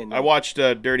yeah, Oh, yeah, no. I watched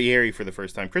Dirty Harry for the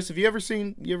first time. Chris, have you ever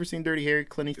seen Dirty Harry?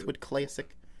 Clint Eastwood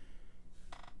classic.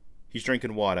 He's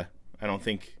drinking water. I don't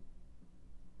think.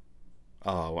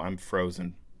 Oh, I'm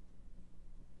frozen.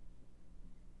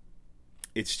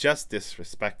 It's just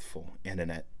disrespectful,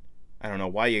 internet. I don't know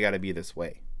why you gotta be this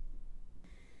way.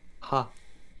 Huh.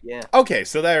 Yeah. Okay,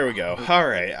 so there we go. All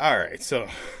right. So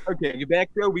Okay, you back,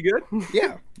 Joe? We good?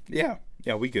 yeah,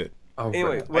 we good. All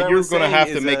Anyway, right. what I You're was gonna saying have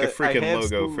to is, make a I freaking have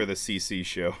logo seen- for the CC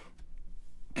show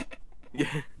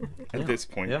Yeah. at this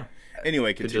point. Yeah.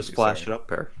 Anyway, Could continue. just flash sorry. it up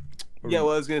there. Yeah,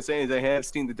 what I was gonna say is I have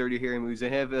seen the Dirty Harry movies. I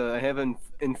have an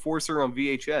Enforcer on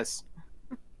VHS.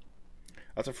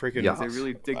 That's a freaking. Yeah. I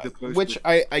really dig the poster. Which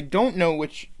I don't know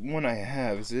which one I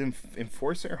have. Is it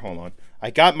Enforcer? Hold on.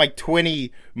 I got my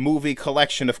 20 movie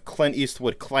collection of Clint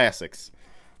Eastwood classics.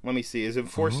 Let me see. Is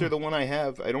Enforcer the one I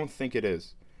have? I don't think it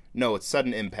is. No, it's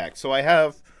Sudden Impact. So I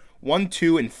have 1,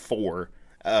 2, and 4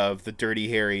 of the Dirty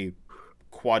Harry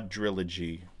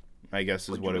quadrilogy, I guess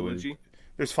is what it was. Quadrilogy?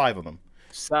 There's 5 of them.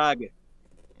 Saga.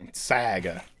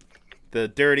 Saga. The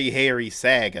Dirty Harry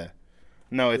saga.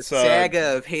 No, it's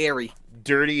Saga of Harry.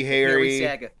 Dirty Harry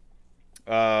Harry.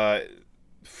 Saga.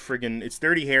 Friggin' it's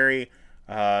Dirty Harry,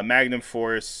 Magnum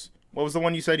Force. What was the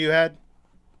one you said you had?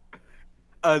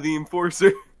 The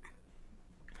Enforcer.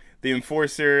 The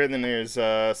Enforcer, and then there's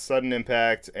Sudden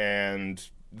Impact and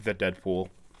the Deadpool.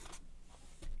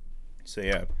 So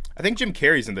yeah. I think Jim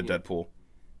Carrey's in the Deadpool.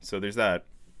 So there's that.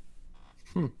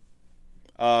 But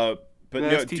no,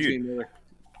 That's T.J. dude, Miller.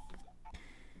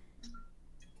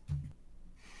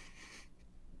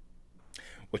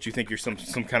 what you think you're some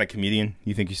kind of comedian?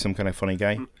 You think you're some kind of funny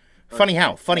guy? Funny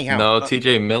how? Funny how? No,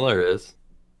 TJ Miller is.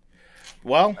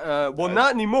 Well, Well,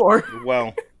 not anymore.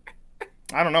 well,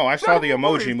 I don't know. I saw the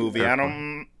Emoji movie. I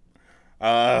don't.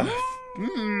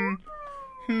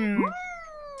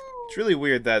 It's really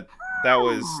weird that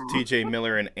was T.J.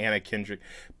 Miller and Anna Kendrick.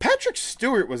 Patrick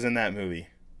Stewart was in that movie.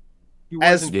 He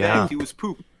As- wasn't Yeah. fake. He was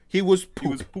poop. He was He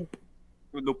was poop.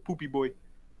 poop. The poopy boy.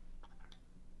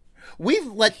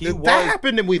 that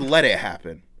happened, and we let it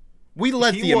happen. We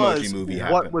let the Emoji Movie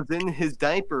happen. What was in his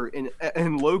diaper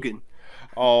in Logan?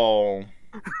 Oh,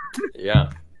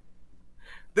 Yeah.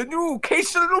 The new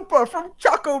quesalupa from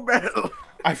Taco Bell.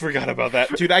 I forgot about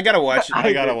that, dude. I gotta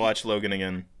watch Logan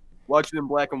again. Watch it in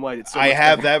black and white. It's so I much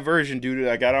have better. that version, dude.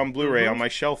 I got it on Blu-ray on my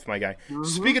shelf, my guy.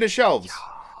 Speaking of shelves,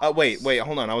 wait,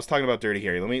 hold on. I was talking about Dirty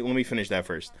Harry. Let me finish that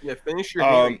first. Yeah, finish your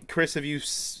Harry. Chris, have you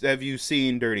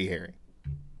seen Dirty Harry?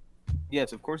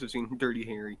 Yes, of course I've seen Dirty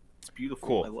Harry. It's beautiful.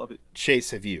 Cool. I love it.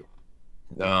 Chase, have you?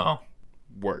 No.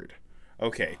 Word.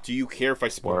 Okay. Do you care if I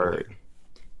spoil it?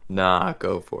 Nah,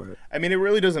 go for it. I mean, it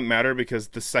really doesn't matter because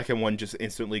the second one just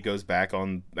instantly goes back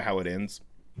on how it ends.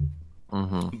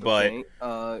 Mm-hmm. But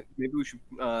okay. Maybe we should,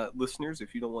 listeners,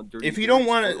 if you don't want dirty, if you don't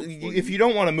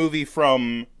want a movie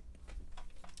from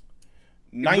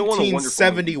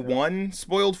 1971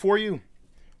 spoiled for you,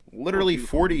 literally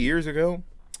 40 years ago,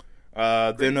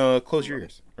 then close your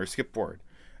ears or skip forward.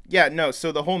 Yeah, no.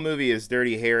 So the whole movie is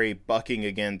Dirty Harry bucking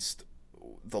against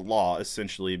the law,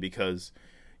 essentially, because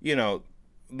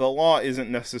the law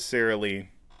isn't necessarily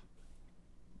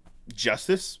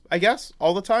justice, I guess,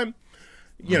 all the time.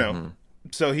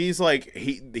 So he's like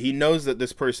he knows that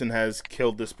this person has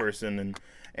killed this person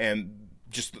and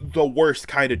just the worst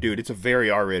kind of dude. It's a very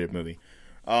R-rated movie.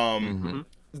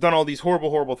 He's done all these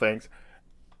horrible things,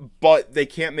 but they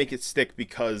can't make it stick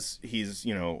because he's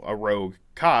a rogue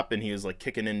cop and he was like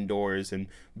kicking in doors and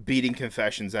beating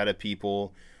confessions out of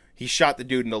people. He shot the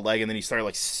dude in the leg and then he started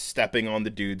like stepping on the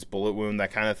dude's bullet wound,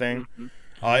 that kind of thing.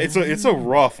 It's a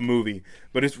rough movie,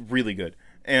 but it's really good.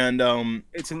 And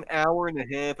it's an hour and a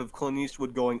half of Clint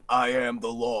Eastwood going, "I am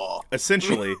the law."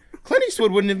 Essentially, Clint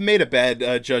Eastwood wouldn't have made a bad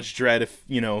Judge Dredd if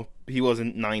he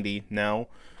wasn't 90 now.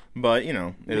 But it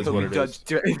is what it is.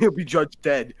 He'll be Judge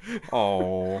Dead.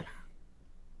 Oh.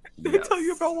 Did I tell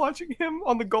you about watching him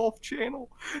on the Golf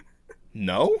Channel?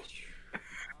 No.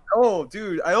 Oh,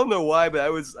 dude, I don't know why, but I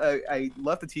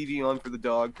left the TV on for the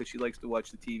dog because she likes to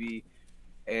watch the TV,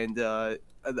 and I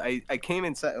came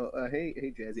inside.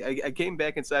 Hey, Jazzy, I came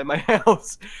back inside my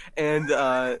house, and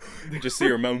just see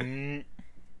your mom.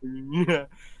 Yeah,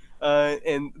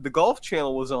 and the Golf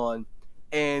Channel was on,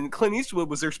 and Clint Eastwood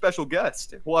was their special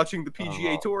guest watching the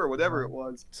PGA Tour or whatever it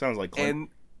was. Sounds like Clint. And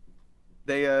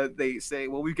they say,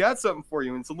 "Well, we've got something for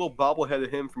you," and it's a little bobblehead of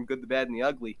him from Good, the Bad, and the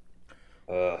Ugly.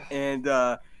 And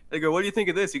they go, "What do you think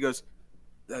of this?" He goes,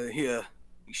 "He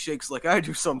shakes like I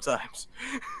do sometimes."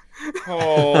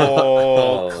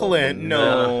 Oh, Clint,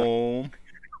 no.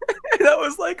 And I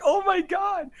was like, "Oh my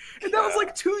god!" And that was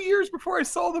like 2 years before I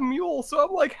saw the Mule. So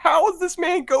I'm like, "How does this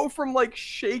man go from like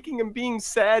shaking and being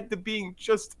sad to being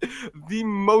just the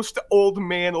most old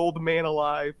man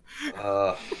alive?"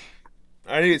 I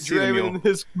need to see the Mule. Driving in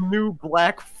his new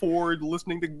black Ford,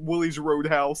 listening to Willie's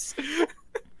Roadhouse.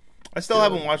 I still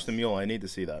haven't watched the Mule. I need to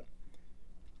see that.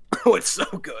 Oh, it's so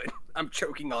good. I'm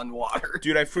choking on water.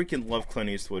 Dude, I freaking love Clint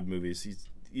Eastwood movies.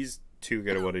 He's too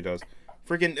good at what he does.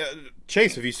 Freaking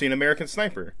Chase, have you seen American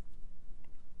Sniper?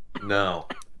 No.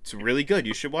 It's really good.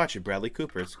 You should watch it. Bradley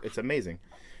Cooper. It's amazing.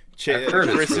 I've heard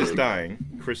Chris it's is really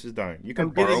dying. Chris is dying. You can I'm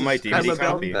borrow getting- my I'm DVD about-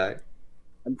 copy.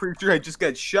 I'm pretty sure I just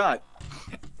got shot.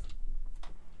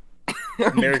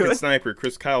 American Good. Sniper.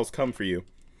 Chris Kyle's come for you.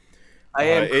 I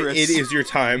am Chris. It is your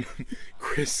time,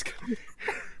 Chris.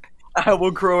 I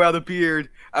will grow out a beard.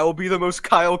 I will be the most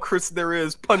Kyle Chris there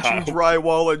is, punching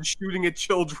drywall and shooting at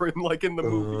children like in the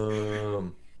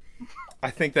movie.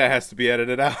 I think that has to be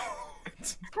edited out.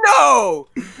 No!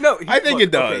 I think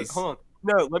it does. Okay, hold on.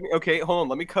 No, hold on.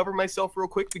 Let me cover myself real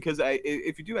quick because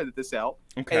if you do edit this out,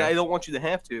 Okay. and I don't want you to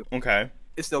have to. Okay.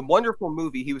 It's a wonderful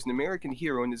movie. He was an American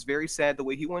hero, and it's very sad the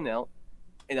way he went out,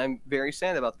 and I'm very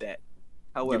sad about that.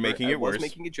 However, making I it was worse.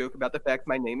 making a joke about the fact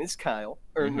my name is Kyle,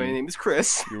 or my name is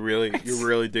Chris. You're really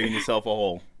digging yourself a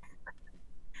hole.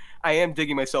 I am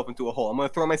digging myself into a hole. I'm going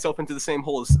to throw myself into the same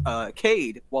hole as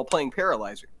Cade while playing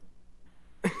Paralyzer.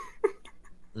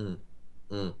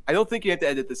 I don't think you have to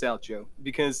edit this out, Joe,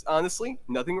 because honestly,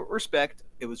 nothing but respect.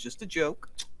 It was just a joke.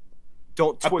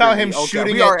 Don't Twitter About me. him Okay,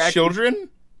 shooting we are at actually- children?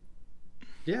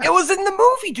 Yeah. It was in the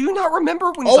movie. Do you not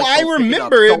remember when? Oh, he's like, I "Don't pick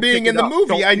remember up, it being in the don't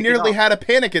movie. I pick it nearly up." had a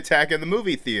panic attack in the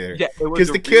movie theater. Yeah, it was because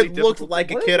a the really kid looked difficult-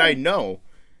 like a What? kid I know.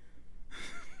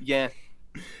 Yeah.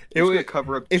 It was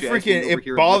cover up. It Jasmine freaking over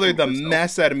here it bothered looking the for herself.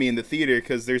 mess out of me in the theater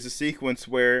because there's a sequence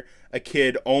where a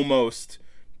kid almost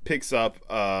picks up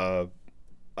what,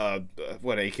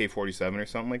 AK-47 or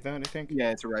something like that, I think. Yeah,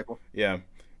 it's a rifle. Yeah,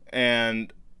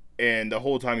 and the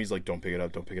whole time he's like, "Don't pick it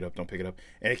up, don't pick it up, don't pick it up,"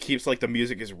 and it keeps like the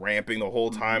music is ramping the whole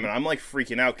time, and I'm like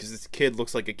freaking out because this kid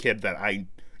looks like a kid that I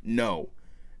know,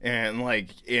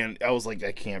 And I was like,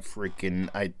 I can't freaking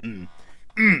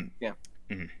Yeah.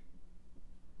 Mm.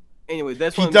 Anyway,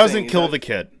 that's He what I'm doesn't saying, kill is the that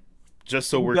kid. Just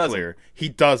so He we're doesn't. clear. He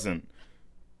doesn't.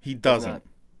 He does doesn't. not.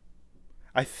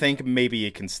 I think maybe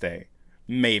it can stay.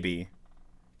 Maybe.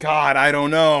 God, I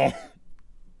don't know.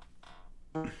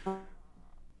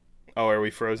 Oh, are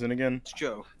we frozen again? It's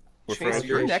Joe. We're Chance, frozen.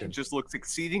 your neck just looks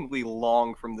exceedingly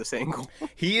long from this angle.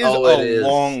 He is Oh, it a is.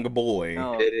 long boy.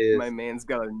 Oh, It is. my man's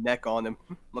got a neck on him,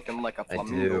 looking like a I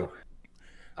flamingo. do.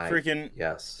 Freaking.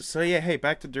 Yes. So yeah, hey,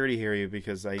 back to Dirty Harry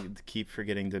because I keep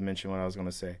forgetting to mention what I was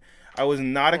gonna say. I was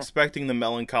not expecting the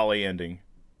melancholy ending.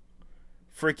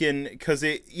 Freaking, because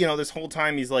this whole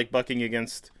time he's like bucking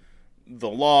against the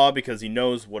law because he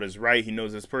knows what is right. He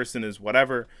knows this person is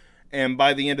whatever, and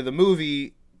by the end of the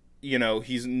movie,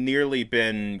 he's nearly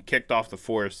been kicked off the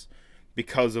force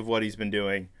because of what he's been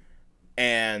doing,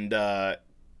 and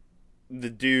the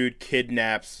dude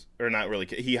kidnaps, or not really,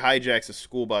 he hijacks a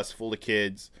school bus full of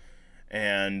kids,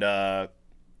 and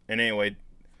anyway,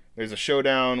 there's a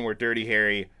showdown where Dirty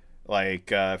Harry,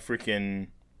 freaking,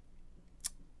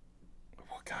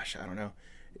 oh gosh, I don't know,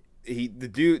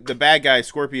 the bad guy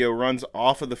Scorpio runs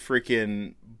off of the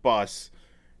freaking bus,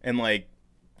 and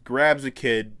grabs a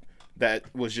kid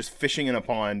that was just fishing in a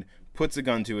pond, puts a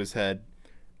gun to his head.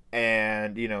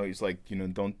 And, he's like,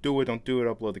 don't do it,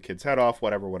 I'll blow the kid's head off,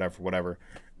 whatever.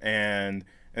 And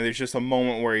there's just a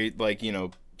moment where he,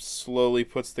 slowly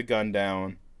puts the gun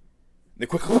down. They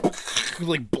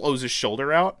quickly, blows his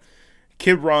shoulder out.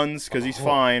 Kid runs, because he's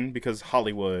fine, because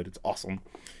Hollywood, it's awesome.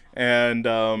 And,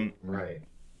 Right.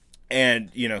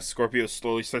 And, Scorpio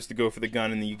slowly starts to go for the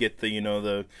gun, and then you get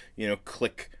the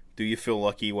click, do you feel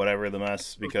lucky, whatever the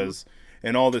mess, because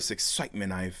in all this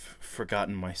excitement, I've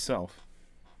forgotten myself.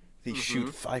 They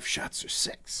shoot 5 shots or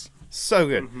 6. So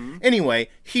good. Anyway,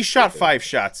 he shot 5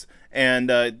 shots,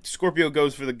 and Scorpio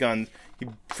goes for the gun. He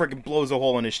freaking blows a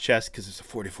hole in his chest because it's a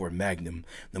 44 Magnum,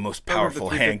 the most powerful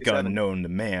handgun known to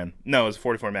man. No, it's a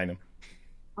 44 Magnum.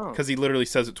 Because he literally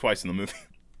says it twice in the movie.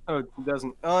 Oh, it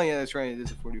doesn't. Oh, yeah, that's right. It is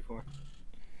a 44.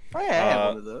 Oh, yeah, I have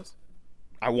one of those.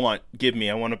 I want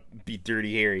to be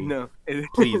Dirty Harry. No.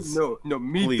 Please. No,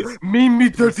 Please. Me,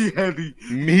 Dirty Harry.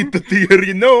 Meet the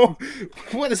theory. No.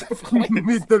 What is that?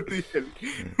 Me, Dirty Harry.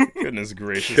 Goodness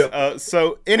gracious.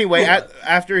 So anyway,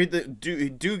 after the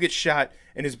dude gets shot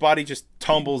and his body just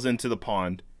tumbles into the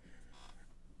pond,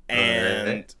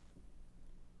 and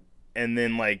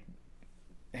then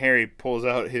Harry pulls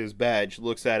out his badge,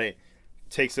 looks at it,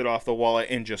 takes it off the wallet,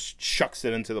 and just chucks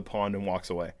it into the pond and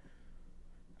walks away.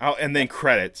 And then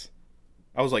credits.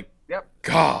 I was like, Yep.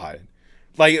 God.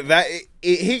 That,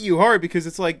 it hit you hard because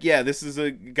it's like, yeah, this is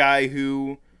a guy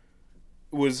who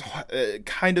was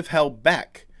kind of held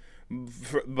back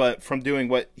but from doing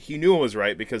what he knew was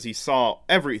right because he saw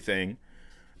everything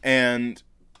and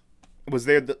was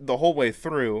there the whole way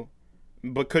through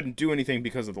but couldn't do anything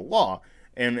because of the law.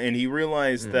 And he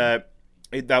realized that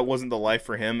that wasn't the life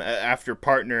for him after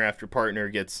partner after partner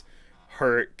gets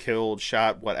hurt, killed,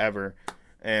 shot, whatever.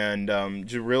 And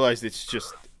just realized it's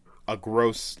just a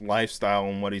gross lifestyle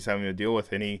and what he's having to deal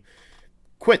with, and he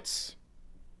quits.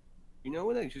 You know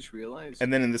what I just realized?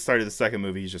 And then in the start of the second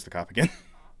movie, he's just a cop again.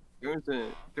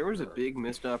 There was a big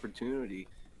missed opportunity.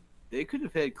 They could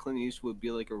have had Clint Eastwood be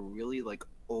a really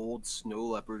old snow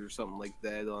leopard or something like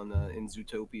that on in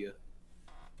Zootopia.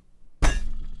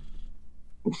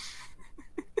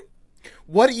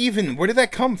 Where did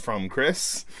that come from,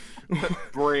 Chris?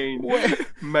 Brain.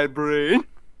 My brain.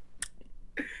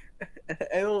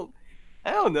 I don't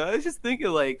know. I was just thinking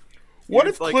what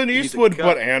if Clint Eastwood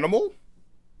but animal?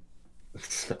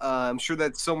 I'm sure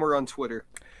that's somewhere on Twitter.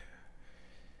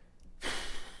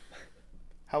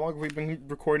 How long have we been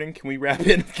recording? Can we wrap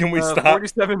it? Can we stop?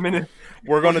 47 minutes.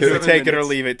 We're going to do take it or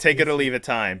leave it. Take it or leave it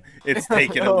time. It's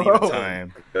take it or leave it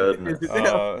time.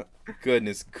 Goodness.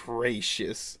 Goodness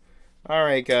gracious. All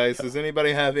right, guys. Does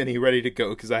anybody have any ready to go?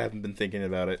 Because I haven't been thinking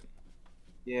about it.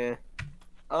 Yeah.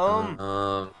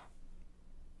 I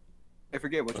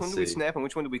forget which one do we snap and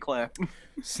which one do we clap.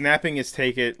 Snapping is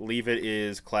take it, leave it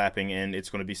is clapping, and it's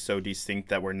going to be so distinct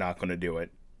that we're not going to do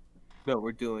it. No,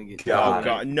 we're doing it. Oh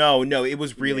God, no! It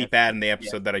was really bad in the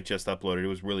episode that I just uploaded. It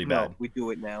was really bad. No, we do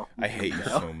it now. I hate you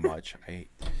so much.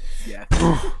 Yeah.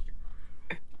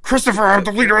 Christopher, I'm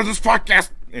the leader of this podcast.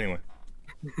 Anyway.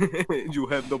 You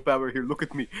have no power here. Look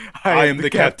at me. I am the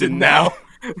captain now.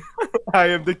 I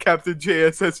am the captain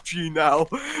JSSG now.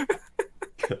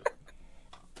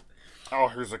 Oh,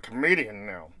 here's a comedian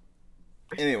now.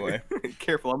 Anyway.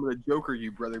 Careful, I'm gonna Joker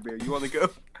you, Brother Bear. You wanna go?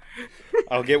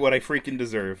 I'll get what I freaking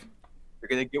deserve. You're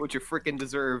gonna get what you freaking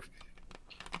deserve.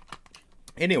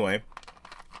 Anyway.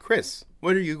 Chris,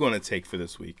 what are you going to take for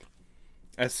this week?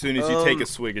 As soon as you take a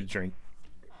swig of drink.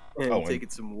 And and taking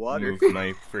some water. Move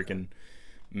my freaking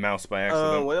mouse by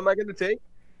accident. What am I gonna take?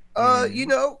 You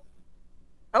know,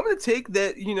 I'm gonna take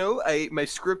that. You know, my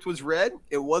script was read.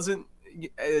 It wasn't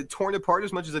torn apart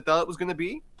as much as I thought it was gonna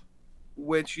be,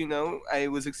 which you know I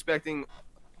was expecting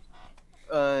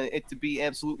it to be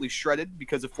absolutely shredded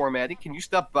because of formatting. Can you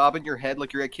stop bobbing your head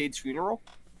like you're at Cade's funeral?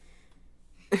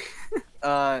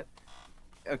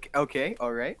 Okay,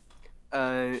 all right.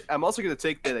 I'm also gonna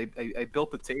take that I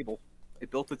built the table. I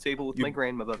built the table with my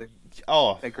grandmother.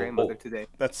 Oh, My grandmother today.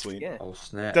 that's sweet. Yeah. Oh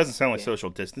snap! Doesn't sound like Yeah.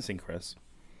 social distancing, Chris.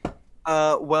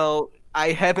 Well,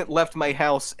 I haven't left my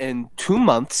house in 2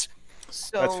 months,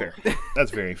 so That's fair. That's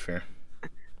very fair.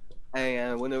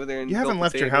 I went over there and You built haven't the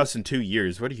left your table. house in 2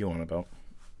 years. What are you on about?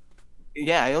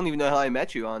 Yeah, I don't even know how I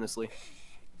met you, honestly.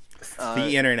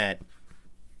 The internet.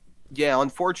 Yeah, on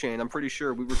 4chan, I'm pretty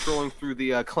sure we were trolling through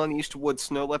the Clint Eastwood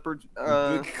Snow Leopard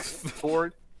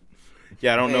board.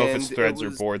 Yeah, I don't know if it's and it threads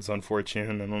was- or boards on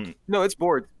 4chan. I don't. No, it's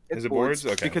board. It's Is it boards?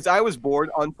 Okay. Because I was bored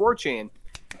on 4chan.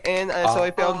 And so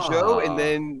I found Joe, and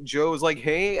then Joe was like,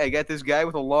 hey, I got this guy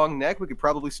with a long neck. We could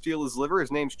probably steal his liver. His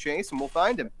name's Chase, and we'll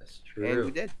find him. That's And we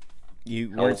true. did. You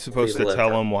Healthy weren't supposed to liver.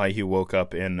 tell him why he woke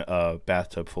up in a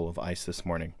bathtub full of ice this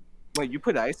morning. Wait, you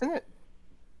put ice in it?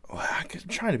 Well, I'm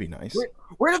trying to be nice.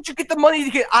 Where did you get the money to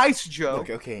get ice, Joe?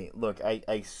 Look,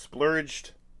 I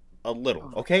splurged a little.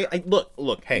 Okay,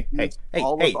 look, hey,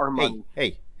 All of our money.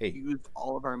 hey, We used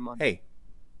all of our money. hey.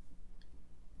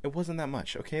 It wasn't that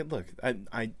much. Okay, look,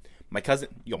 my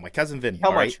cousin Vinny. How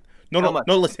all right? much? No, How much?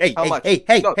 listen. Hey, How much? hey.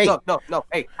 No.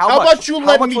 Hey, How much? about you How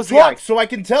let much me was the talk ice? so I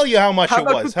can tell you how much How it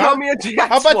about was, you huh? tell me a the ice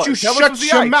How about was? you How much was shut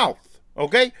the your ice? mouth,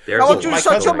 okay? There's How a about you lot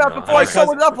shut your going mouth on. before I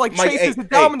sew it up like My- Chase is the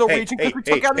dominant region because we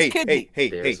took out his kidney?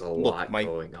 There's a look, lot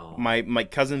going on. my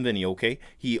cousin Vinny, okay?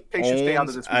 He Hey, should stay out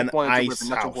of owns this. We an wanted to live ice in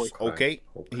Metro house, Boys. okay?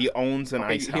 He owns an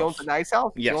Okay, ice he house. owns an ice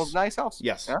house? Yes. He owns an ice house?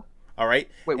 Yes. Yeah? All right.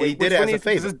 Wait, And he which did it one as a is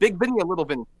favor. this Big Vinny or Little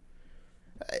Vinny?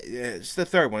 It's the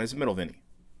third one. It's Middle Vinny.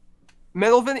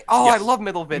 Middle Vinny? Oh, Yes. I love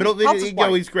Middle Vinny. Middle How's Vinny. his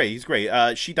wife? He's great. He's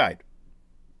great. She died.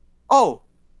 Oh,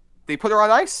 they put her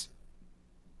on ice?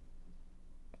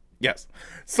 Yes.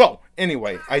 So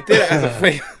anyway, I did it as a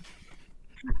favor.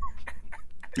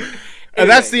 And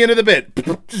that's the end of the bit.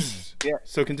 Yeah.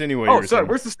 So continue what you Oh, were sorry. saying.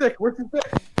 Where's the stick? Where's the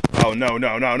stick? Oh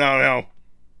no.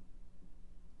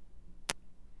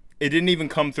 It didn't even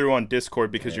come through on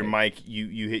Discord because your mic,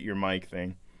 you hit your mic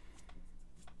thing.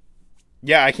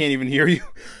 Yeah, I can't even hear you.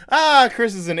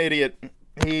 Chris is an idiot.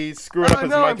 He's screwing up his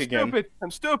no, mic I'm again. stupid.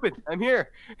 I'm stupid. I'm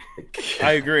here.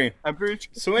 I agree. I'm pretty sure.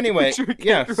 So anyway, sure it came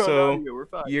yeah, through on so audio. We're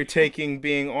fine. you're taking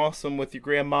being awesome with your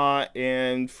grandma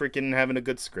and freaking having a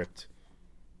good script.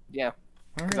 Yeah,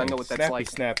 All 'cause I know what that's snappy like.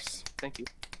 snaps. thank you.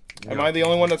 Am I the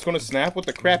only one that's going to snap with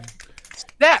the crap?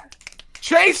 Snap!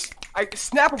 Chase! I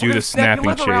snap. Do the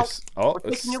snapping chase. Oh, We're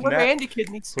a taking your liver snap. and your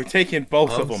kidneys. We're taking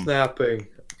both of I'm them. snapping.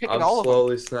 Taking I'm all of them.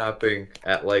 slowly snapping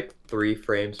at like 3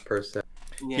 frames per second.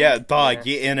 Yeah, dog,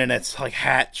 your internet's like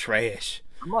hat trash.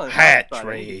 Come on, hat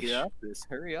everybody, trash. Get off this.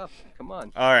 Hurry up. Come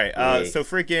on. All right, Wait. so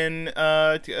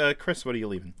freaking Chris, what are you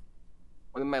leaving?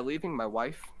 When am I leaving? My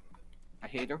wife. I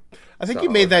hate her. I think So, you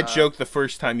made that uh, joke the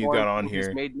first time you Or got on movies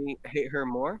here. made me hate her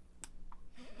more.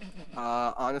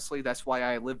 Honestly, that's why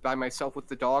I live by myself with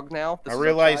the dog now. This I is a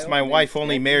realized child my named wife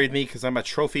only Stanton. married me because I'm a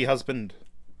trophy husband.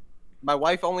 My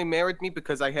wife only married me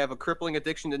because I have a crippling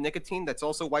addiction to nicotine. That's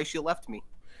also why she left me.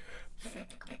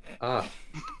 Ah,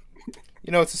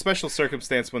 You know, it's a special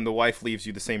circumstance when the wife leaves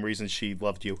you the same reason she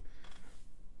loved you.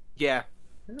 Yeah,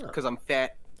 yeah. because I'm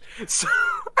fat. So,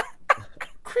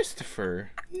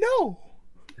 Christopher, no.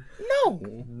 No.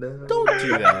 Don't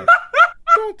do that.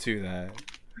 Don't do that.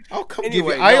 I'll come give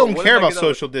Anyway, you. I no, don't what care am I about gonna-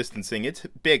 social distancing. It's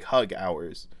big hug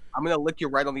hours. I'm gonna lick you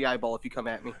right on the eyeball if you come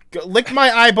at me. Lick my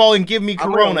eyeball and give me I'm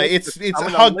gonna corona. lick It's I'm gonna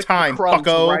hug lick the time, crumbs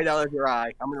fucko. right out of your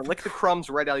eye. I'm gonna lick the crumbs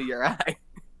right out of your eye.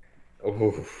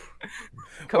 Oh.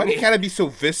 Come Why do you here. gotta be so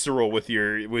visceral with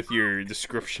your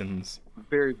descriptions?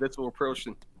 Very visceral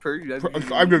person.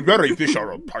 I'm a very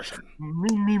visceral person.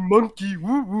 Me monkey.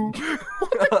 Woo woo.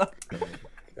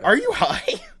 Are you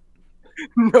high?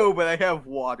 No, but I have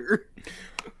water.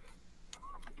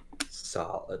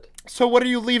 Solid. So what are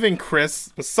you leaving, Chris?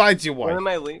 Besides your When wife? am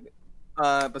I leaving?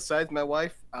 Besides my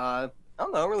wife, I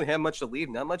don't know. I don't really have much to leave.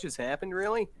 Not much has happened,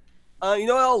 really. You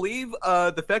know what I'll leave?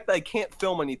 The fact that I can't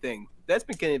film anything. That's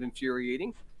been kind of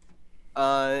infuriating.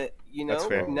 You That's know,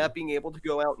 fair. not being able to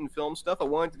go out and film stuff. I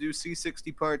wanted to do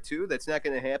C60 Part 2. That's not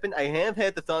going to happen. I have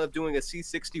had the thought of doing a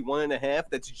C60 1.5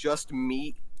 that's just me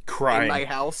in my Crying.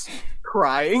 house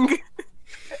crying,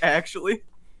 actually.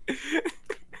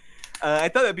 I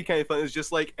thought that'd be kind of fun. It's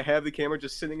just like have the camera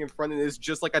just sitting in front, and it's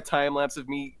just like a time lapse of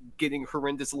me getting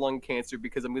horrendous lung cancer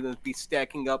because I'm gonna be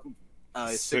stacking up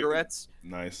cigarettes.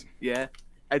 Nice. Yeah,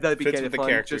 I thought it'd be Fits kind with of the fun.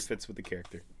 character. Just, Fits with the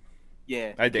character.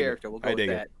 yeah, I dig it. character. We'll go I with dig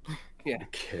that. Yeah,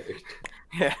 Character.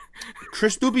 yeah.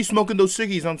 Chris do be smoking those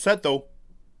ciggies on set though.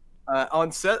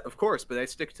 On set, of course, but I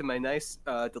stick to my nice,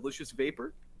 delicious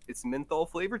vapor. It's menthol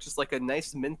flavor, just like a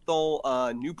nice menthol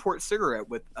Newport cigarette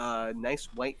with a nice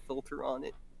white filter on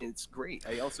it. It's great.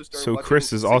 I also started. So watching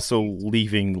Chris is also 60s.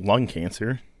 leaving lung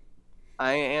cancer.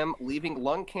 I am leaving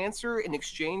lung cancer in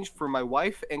exchange for my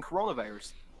wife and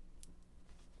coronavirus.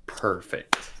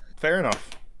 Perfect. Fair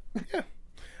enough. Yeah.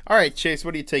 All right, Chase.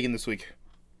 What are you taking this week?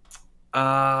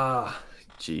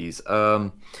 Jeez.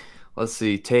 Let's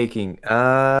see. Taking.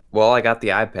 Well, I got the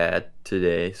iPad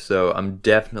today, so I'm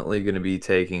definitely going to be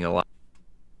taking a lot,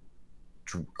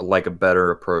 like a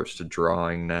better approach to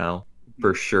drawing now,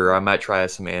 for sure. I might try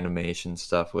some animation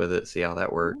stuff with it, see how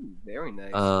that works. Ooh, very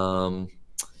nice.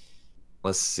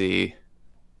 Let's see.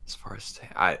 As far as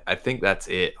I think that's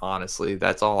it. Honestly,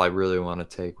 that's all I really want to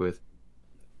take with.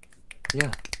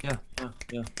 Yeah.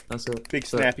 That's it. Big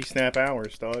That's it. snappy snap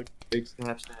hours, dog. Big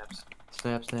snaps.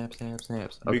 Snaps. Big Okay.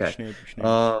 snappy snap.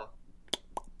 Your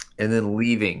And then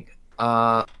leaving.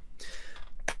 wife.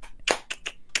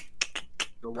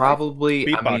 Probably.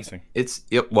 Beatboxing. It's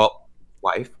yep. Well,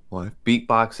 wife.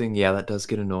 Beatboxing. Yeah, that does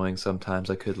get annoying sometimes.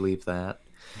 I could leave that.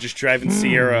 Just driving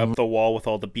Sierra up the wall with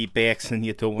all the beatbacks and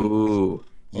you doing. Ooh.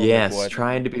 Oh, Yes, boy.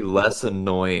 trying to be less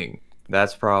annoying.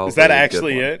 That's probably. Is that a good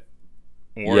actually one. it?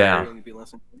 Or- Yeah. Going to be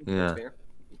less than- Yeah. That's fair.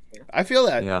 I feel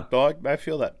that, Yeah. dog. I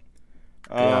feel that.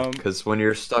 Yeah, because when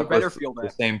you're stuck better with feel the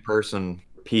that. same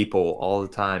people all the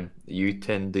time, you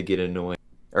tend to get annoying,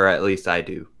 or at least I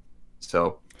do.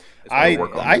 So It's I gonna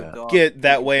work on I that. get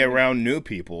that way around new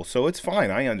people, so it's fine.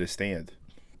 I understand.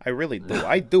 I really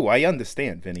do. I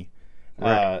understand, Vinny.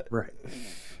 right.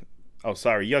 Oh,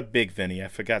 sorry. You're big Vinny. I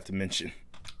forgot to mention.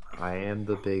 I am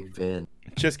the big Vin.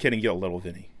 Just kidding. You're little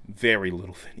Vinny. Very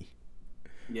little Vinny.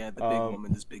 Yeah, the big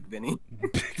woman is Big Vinny.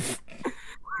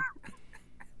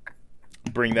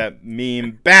 Bring that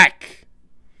meme back.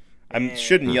 I Yeah.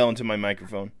 shouldn't yell into my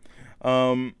microphone.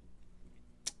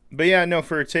 But yeah, no,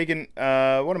 for taking,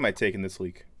 what am I taking this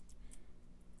week?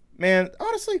 Man,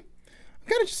 honestly, I've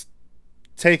kind of just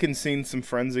taken, seen some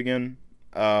friends again.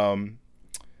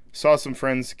 Saw some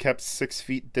friends, kept 6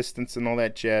 feet distance and all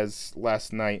that jazz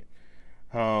last night.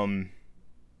 I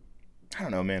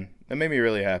don't know, man. That made me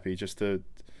really happy just to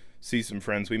see some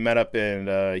friends. We met up in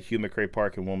Hugh McRae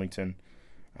Park in Wilmington,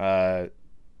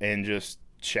 and just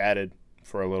chatted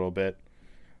for a little bit.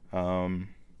 And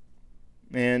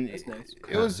That's nice.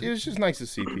 it was just nice to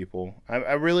see people.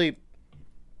 I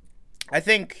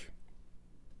think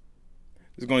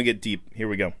this is going to get deep. Here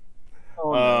we go.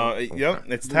 Oh, no. Yep,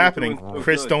 it's You're happening. doing so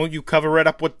Chris, good. don't you cover it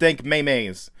up with dank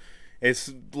maymays.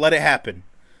 It's let it happen.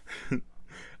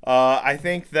 I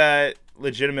think that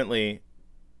legitimately,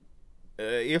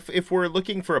 if we're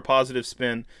looking for a positive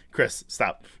spin, Chris,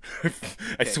 stop.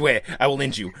 I swear, I will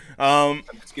end you. I'm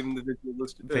just giving the visual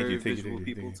list. Thank you, Visual thank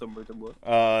you. people somewhere to look.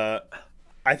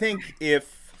 I think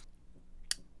if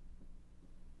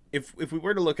we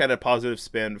were to look at a positive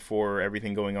spin for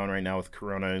everything going on right now with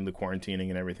Corona and the quarantining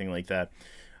and everything like that,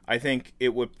 I think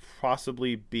it would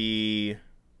possibly be,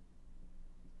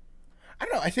 I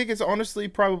don't know, I think it's honestly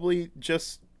probably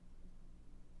just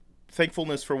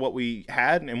thankfulness for what we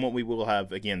had and what we will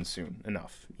have again soon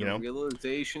enough, you know? The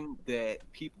realization that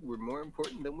people were more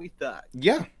important than we thought.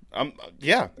 Yeah.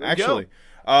 Yeah, There we actually.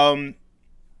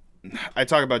 I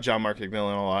talk about John Mark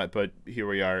McMillan a lot, but here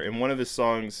we are. In one of his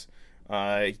songs,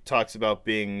 he talks about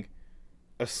being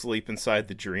asleep inside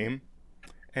the dream.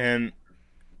 And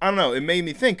I don't know, it made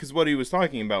me think, because what he was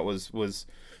talking about was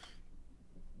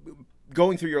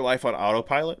going through your life on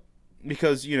autopilot.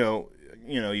 Because, you go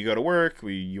to work,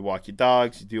 you walk your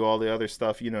dogs, you do all the other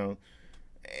stuff,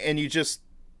 and you just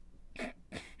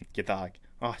your dog.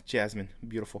 Oh, Jasmine,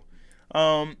 beautiful.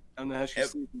 I don't know how she's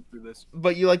sleeping through this.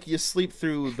 But you sleep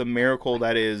through the miracle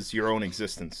that is your own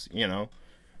existence,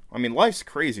 I mean, life's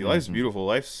crazy, life's beautiful,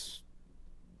 life's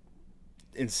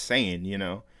insane, Pretty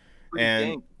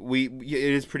and dank. it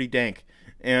is pretty dank,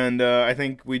 and I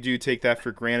think we do take that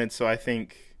for granted. So I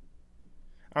think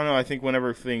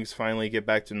whenever things finally get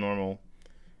back to normal,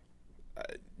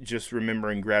 just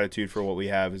remembering gratitude for what we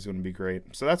have is going to be great.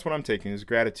 So that's what I'm taking, is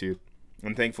gratitude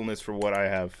and thankfulness for what I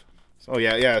have. Oh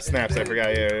yeah, snaps. I forgot.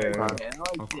 Yeah. Yeah, I like that.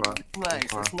 It's nice.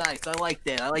 It's nice. I like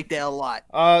that. I like that a lot.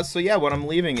 So yeah, what I'm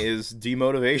leaving is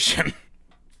demotivation.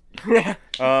 I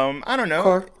don't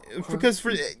know, because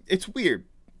it's weird.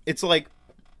 It's like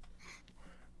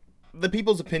the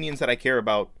people's opinions that I care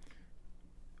about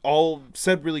all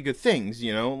said really good things,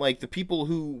 you know? Like, the people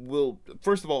who will,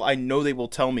 first of all, I know they will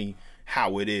tell me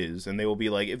how it is, and they will be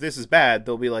like, if this is bad,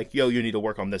 they'll be like, yo, you need to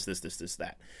work on this,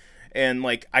 that. And,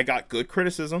 like, I got good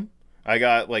criticism. I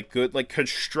got, like, good, like,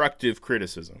 constructive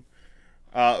criticism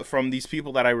from these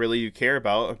people that I really care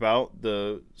about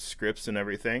the scripts and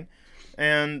everything.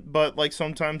 But, like,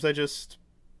 sometimes I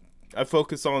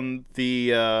focus on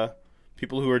the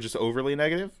people who are just overly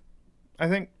negative, I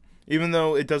think. Even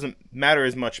though it doesn't matter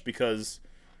as much, because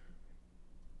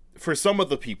for some of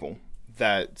the people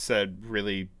that said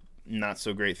really not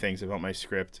so great things about my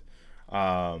script,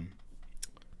 it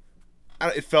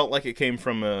felt like it came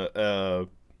from a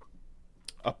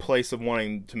place of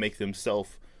wanting to make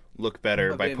themselves look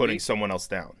better by putting someone else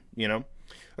down, you know?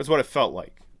 That's what it felt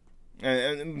like.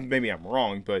 And maybe I'm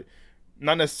wrong, but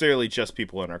not necessarily just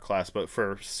people in our class, but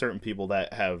for certain people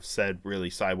that have said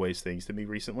really sideways things to me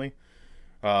recently.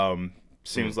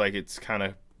 Seems like it's kind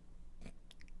of,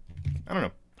 I don't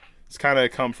know, it's kind of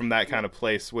come from that kind of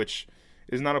place, which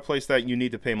is not a place that you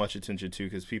need to pay much attention to,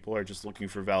 because people are just looking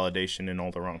for validation in all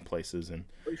the wrong places, and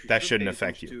that shouldn't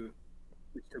affect you.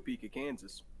 Topeka,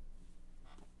 Kansas.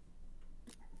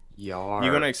 You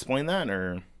gonna explain that,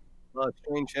 or?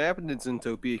 Strange happenings in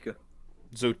Topeka.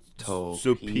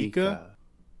 Topeka?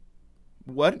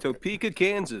 What? Topeka,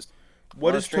 Kansas.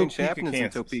 What is strange Topeka, happenings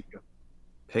Kansas? in Topeka?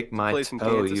 Pick my place in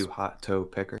toe, Kansas. you hot toe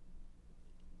picker.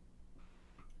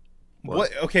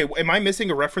 What? Okay, am I missing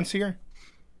a reference here?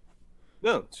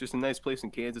 No, it's just a nice place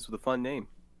in Kansas with a fun name.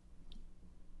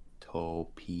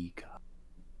 Topeka.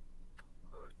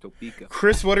 Topeka.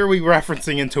 Chris, what are we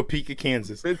referencing in Topeka,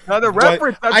 Kansas? It's not a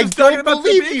reference. I don't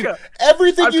believe you.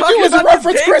 Everything I'm you talking do is a about the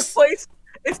reference, big Chris. place.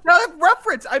 It's not a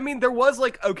reference. I mean, there was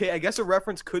like, okay, I guess a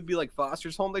reference could be like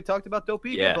Foster's Home. They talked about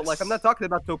Topeka, but like, I'm not talking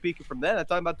about Topeka from then. I'm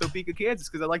talking about Topeka, Kansas,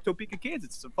 because I like Topeka,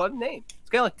 Kansas. It's a fun name.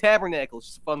 It's kind of like Tabernacle. It's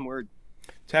just a fun word.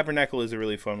 Tabernacle is a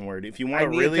really fun word. If you want a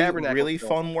really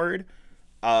fun word,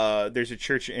 there's a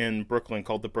church in Brooklyn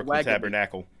called the Brooklyn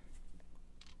Tabernacle.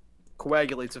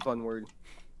 Coagulate's a fun word.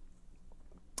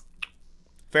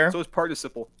 Fair. So is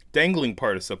participle. Dangling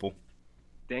participle.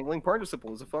 Dangling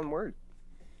participle is a fun word.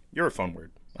 You're a fun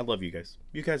word. I love you guys.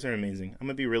 You guys are amazing. I'm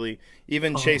gonna be really.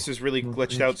 Even Chase's really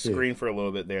glitched out screen for a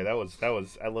little bit there. That was.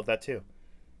 I love that too.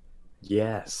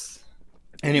 Yes.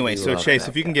 Anyway, so Chase,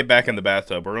 if you can get back in the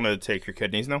bathtub, we're gonna take your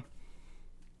kidneys now.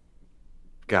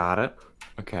 Got it.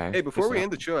 Okay. Hey, before we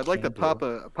end the show, I'd like to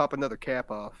pop another cap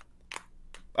off.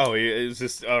 Oh, is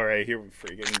this all right? Here we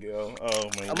freaking go. Oh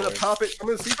my! I'm gonna pop it. I'm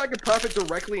gonna see if I can pop it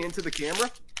directly into the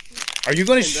camera. Are you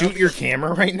gonna shoot your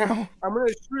camera right now? I'm gonna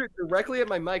shoot it directly at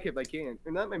my mic if I can,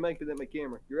 or not my mic, but at my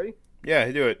camera. You ready?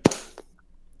 Yeah, do it.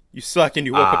 You suck, and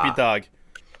you woke up your dog.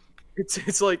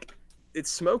 It's like it's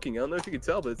smoking. I don't know if you can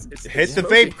tell, but it's hit the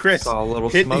smoking. vape, Chris. Saw a little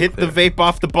hit smoke the there. vape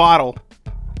off the bottle.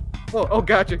 Oh,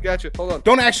 gotcha. Hold on.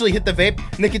 Don't actually hit the vape.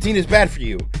 Nicotine is bad for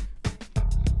you.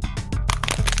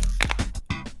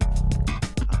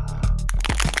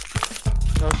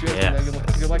 Oh, shit.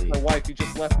 Yes, You're like my wife. You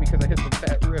just left me because I hit the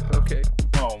fat rip. Okay.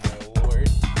 Oh my lord.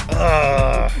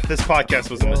 This podcast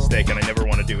was a mistake, and I never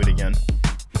want to do it again.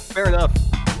 Fair enough.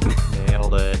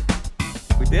 Nailed it.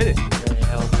 We did it.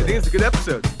 Nailed I think it. it's a good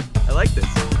episode. I like this.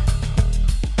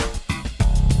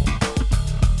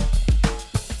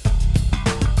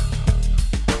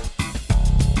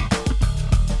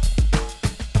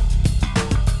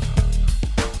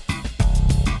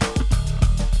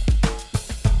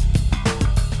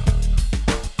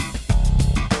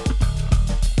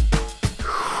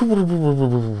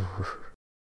 Woo.